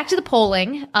right. But back to the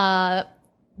polling.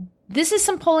 This is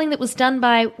some polling that was done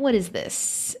by, what is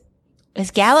this?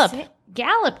 It's Gallup.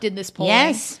 Gallup did this polling.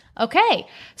 Yes. Okay.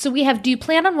 So we have, do you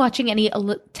plan on watching any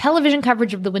television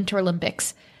coverage of the Winter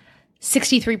Olympics?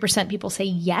 63% people say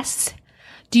yes.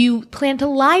 Do you plan to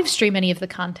live stream any of the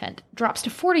content? Drops to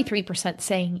 43%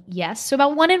 saying yes. So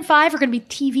about 1 in 5 are going to be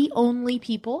TV-only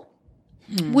people.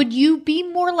 Would you be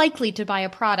more likely to buy a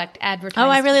product advertised? Oh,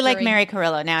 I really like during Mary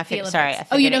Carrillo. Now I figure. the Sorry, I Olympics?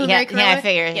 figured Oh, you know it. who Mary Carrillo? Yeah, I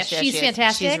figure. Yeah, she's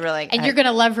fantastic. She's really. And you're going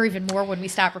to love her even more when we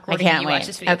stop recording and you watch wait.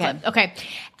 this video Okay. clip. Okay.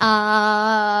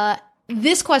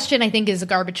 This question, I think, is a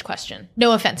garbage question.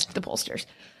 No offense to the pollsters.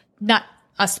 Not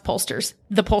us pollsters,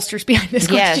 the pollsters behind this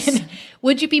question. Yes.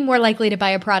 Would you be more likely to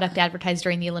buy a product advertised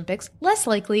during the Olympics? Less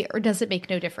likely, or does it make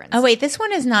no difference? Oh, wait, this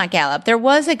one is not Gallup. There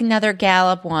was another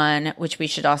Gallup one, which we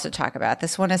should also talk about.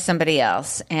 This one is somebody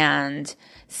else. And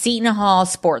Seton Hall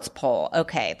Sports Poll.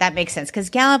 Okay, that makes sense. Because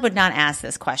Gallup would not ask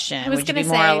this question. I was Would you going be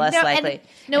to say, more or less no, likely? and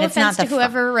no And it's offense not to the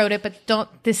whoever wrote it, but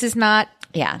this is not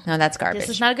Yeah, no, that's garbage. This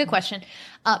is not a good question.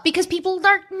 Because people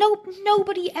aren't,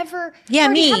 nobody ever. Yeah,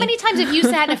 Marty, me. How many times have you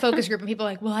sat in a focus group and people are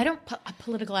like, well,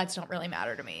 political ads don't really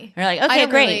matter to me. You're like, I okay, don't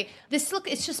great.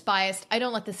 it's just biased. I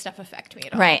don't let this stuff affect me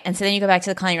at all. Right. And so then you go back to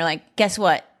the client, you're like, guess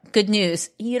what? Good news.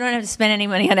 You don't have to spend any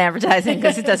money on advertising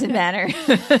because it doesn't matter.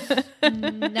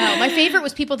 No, my favorite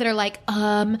was people that are like,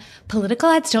 political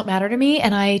ads don't matter to me,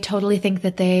 and I totally think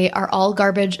that they are all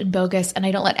garbage and bogus, and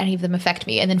I don't let any of them affect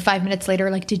me. And then 5 minutes later,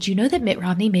 like, did you know that Mitt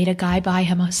Romney made a guy buy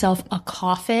himself a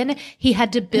coffin? He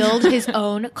had to build his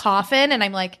own coffin, and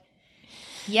I'm like,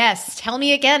 yes, tell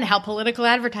me again how political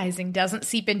advertising doesn't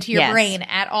seep into your Yes. brain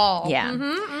at all. Yeah.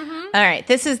 All right.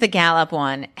 This is the Gallup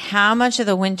one. How much of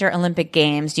the Winter Olympic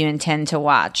Games do you intend to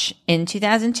watch? In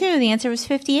 2002, the answer was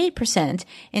 58%.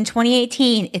 In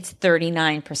 2018, it's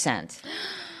 39%.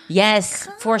 Yes,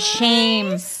 for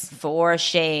shame. For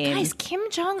shame. Guys, Kim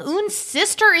Jong-un's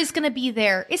sister is going to be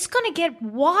there. It's going to get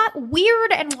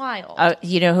weird and wild.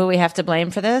 You know who we have to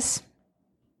blame for this?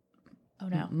 Oh,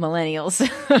 no. Millennials.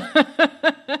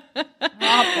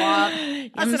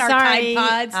 Us and our Tide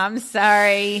Pods. I'm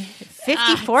sorry.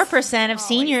 54% of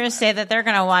seniors say that they're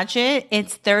going to watch it.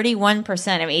 It's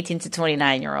 31% of 18 to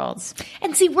 29-year-olds.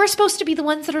 And see, we're supposed to be the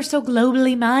ones that are so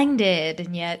globally minded,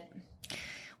 and yet,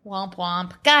 womp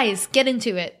womp. Guys, get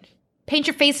into it. Paint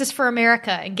your faces for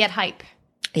America and get hype.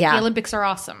 Yeah. The Olympics are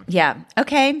awesome. Yeah.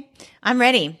 Okay. I'm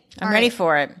ready. I'm ready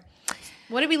for it.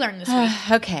 What did we learn this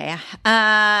week? Okay.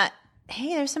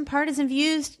 Hey, there's some partisan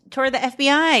views toward the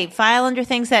FBI. File under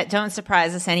things that don't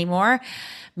surprise us anymore.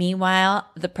 Meanwhile,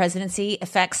 the presidency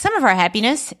affects some of our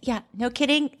happiness. Yeah, no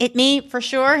kidding. Me for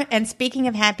sure. And speaking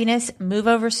of happiness, move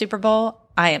over Super Bowl.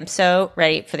 I am so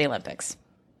ready for the Olympics.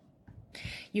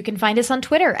 You can find us on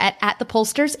Twitter at the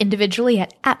Pollsters, individually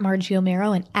at Margie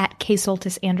O'Mara and at K.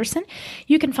 Soltis Anderson.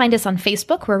 You can find us on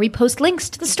Facebook, where we post links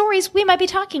to the stories we might be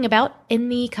talking about in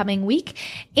the coming week.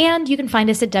 And you can find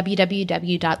us at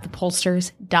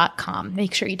www.thepollsters.com.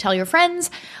 Make sure you tell your friends,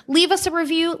 leave us a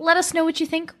review, let us know what you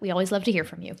think. We always love to hear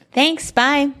from you. Thanks.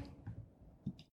 Bye.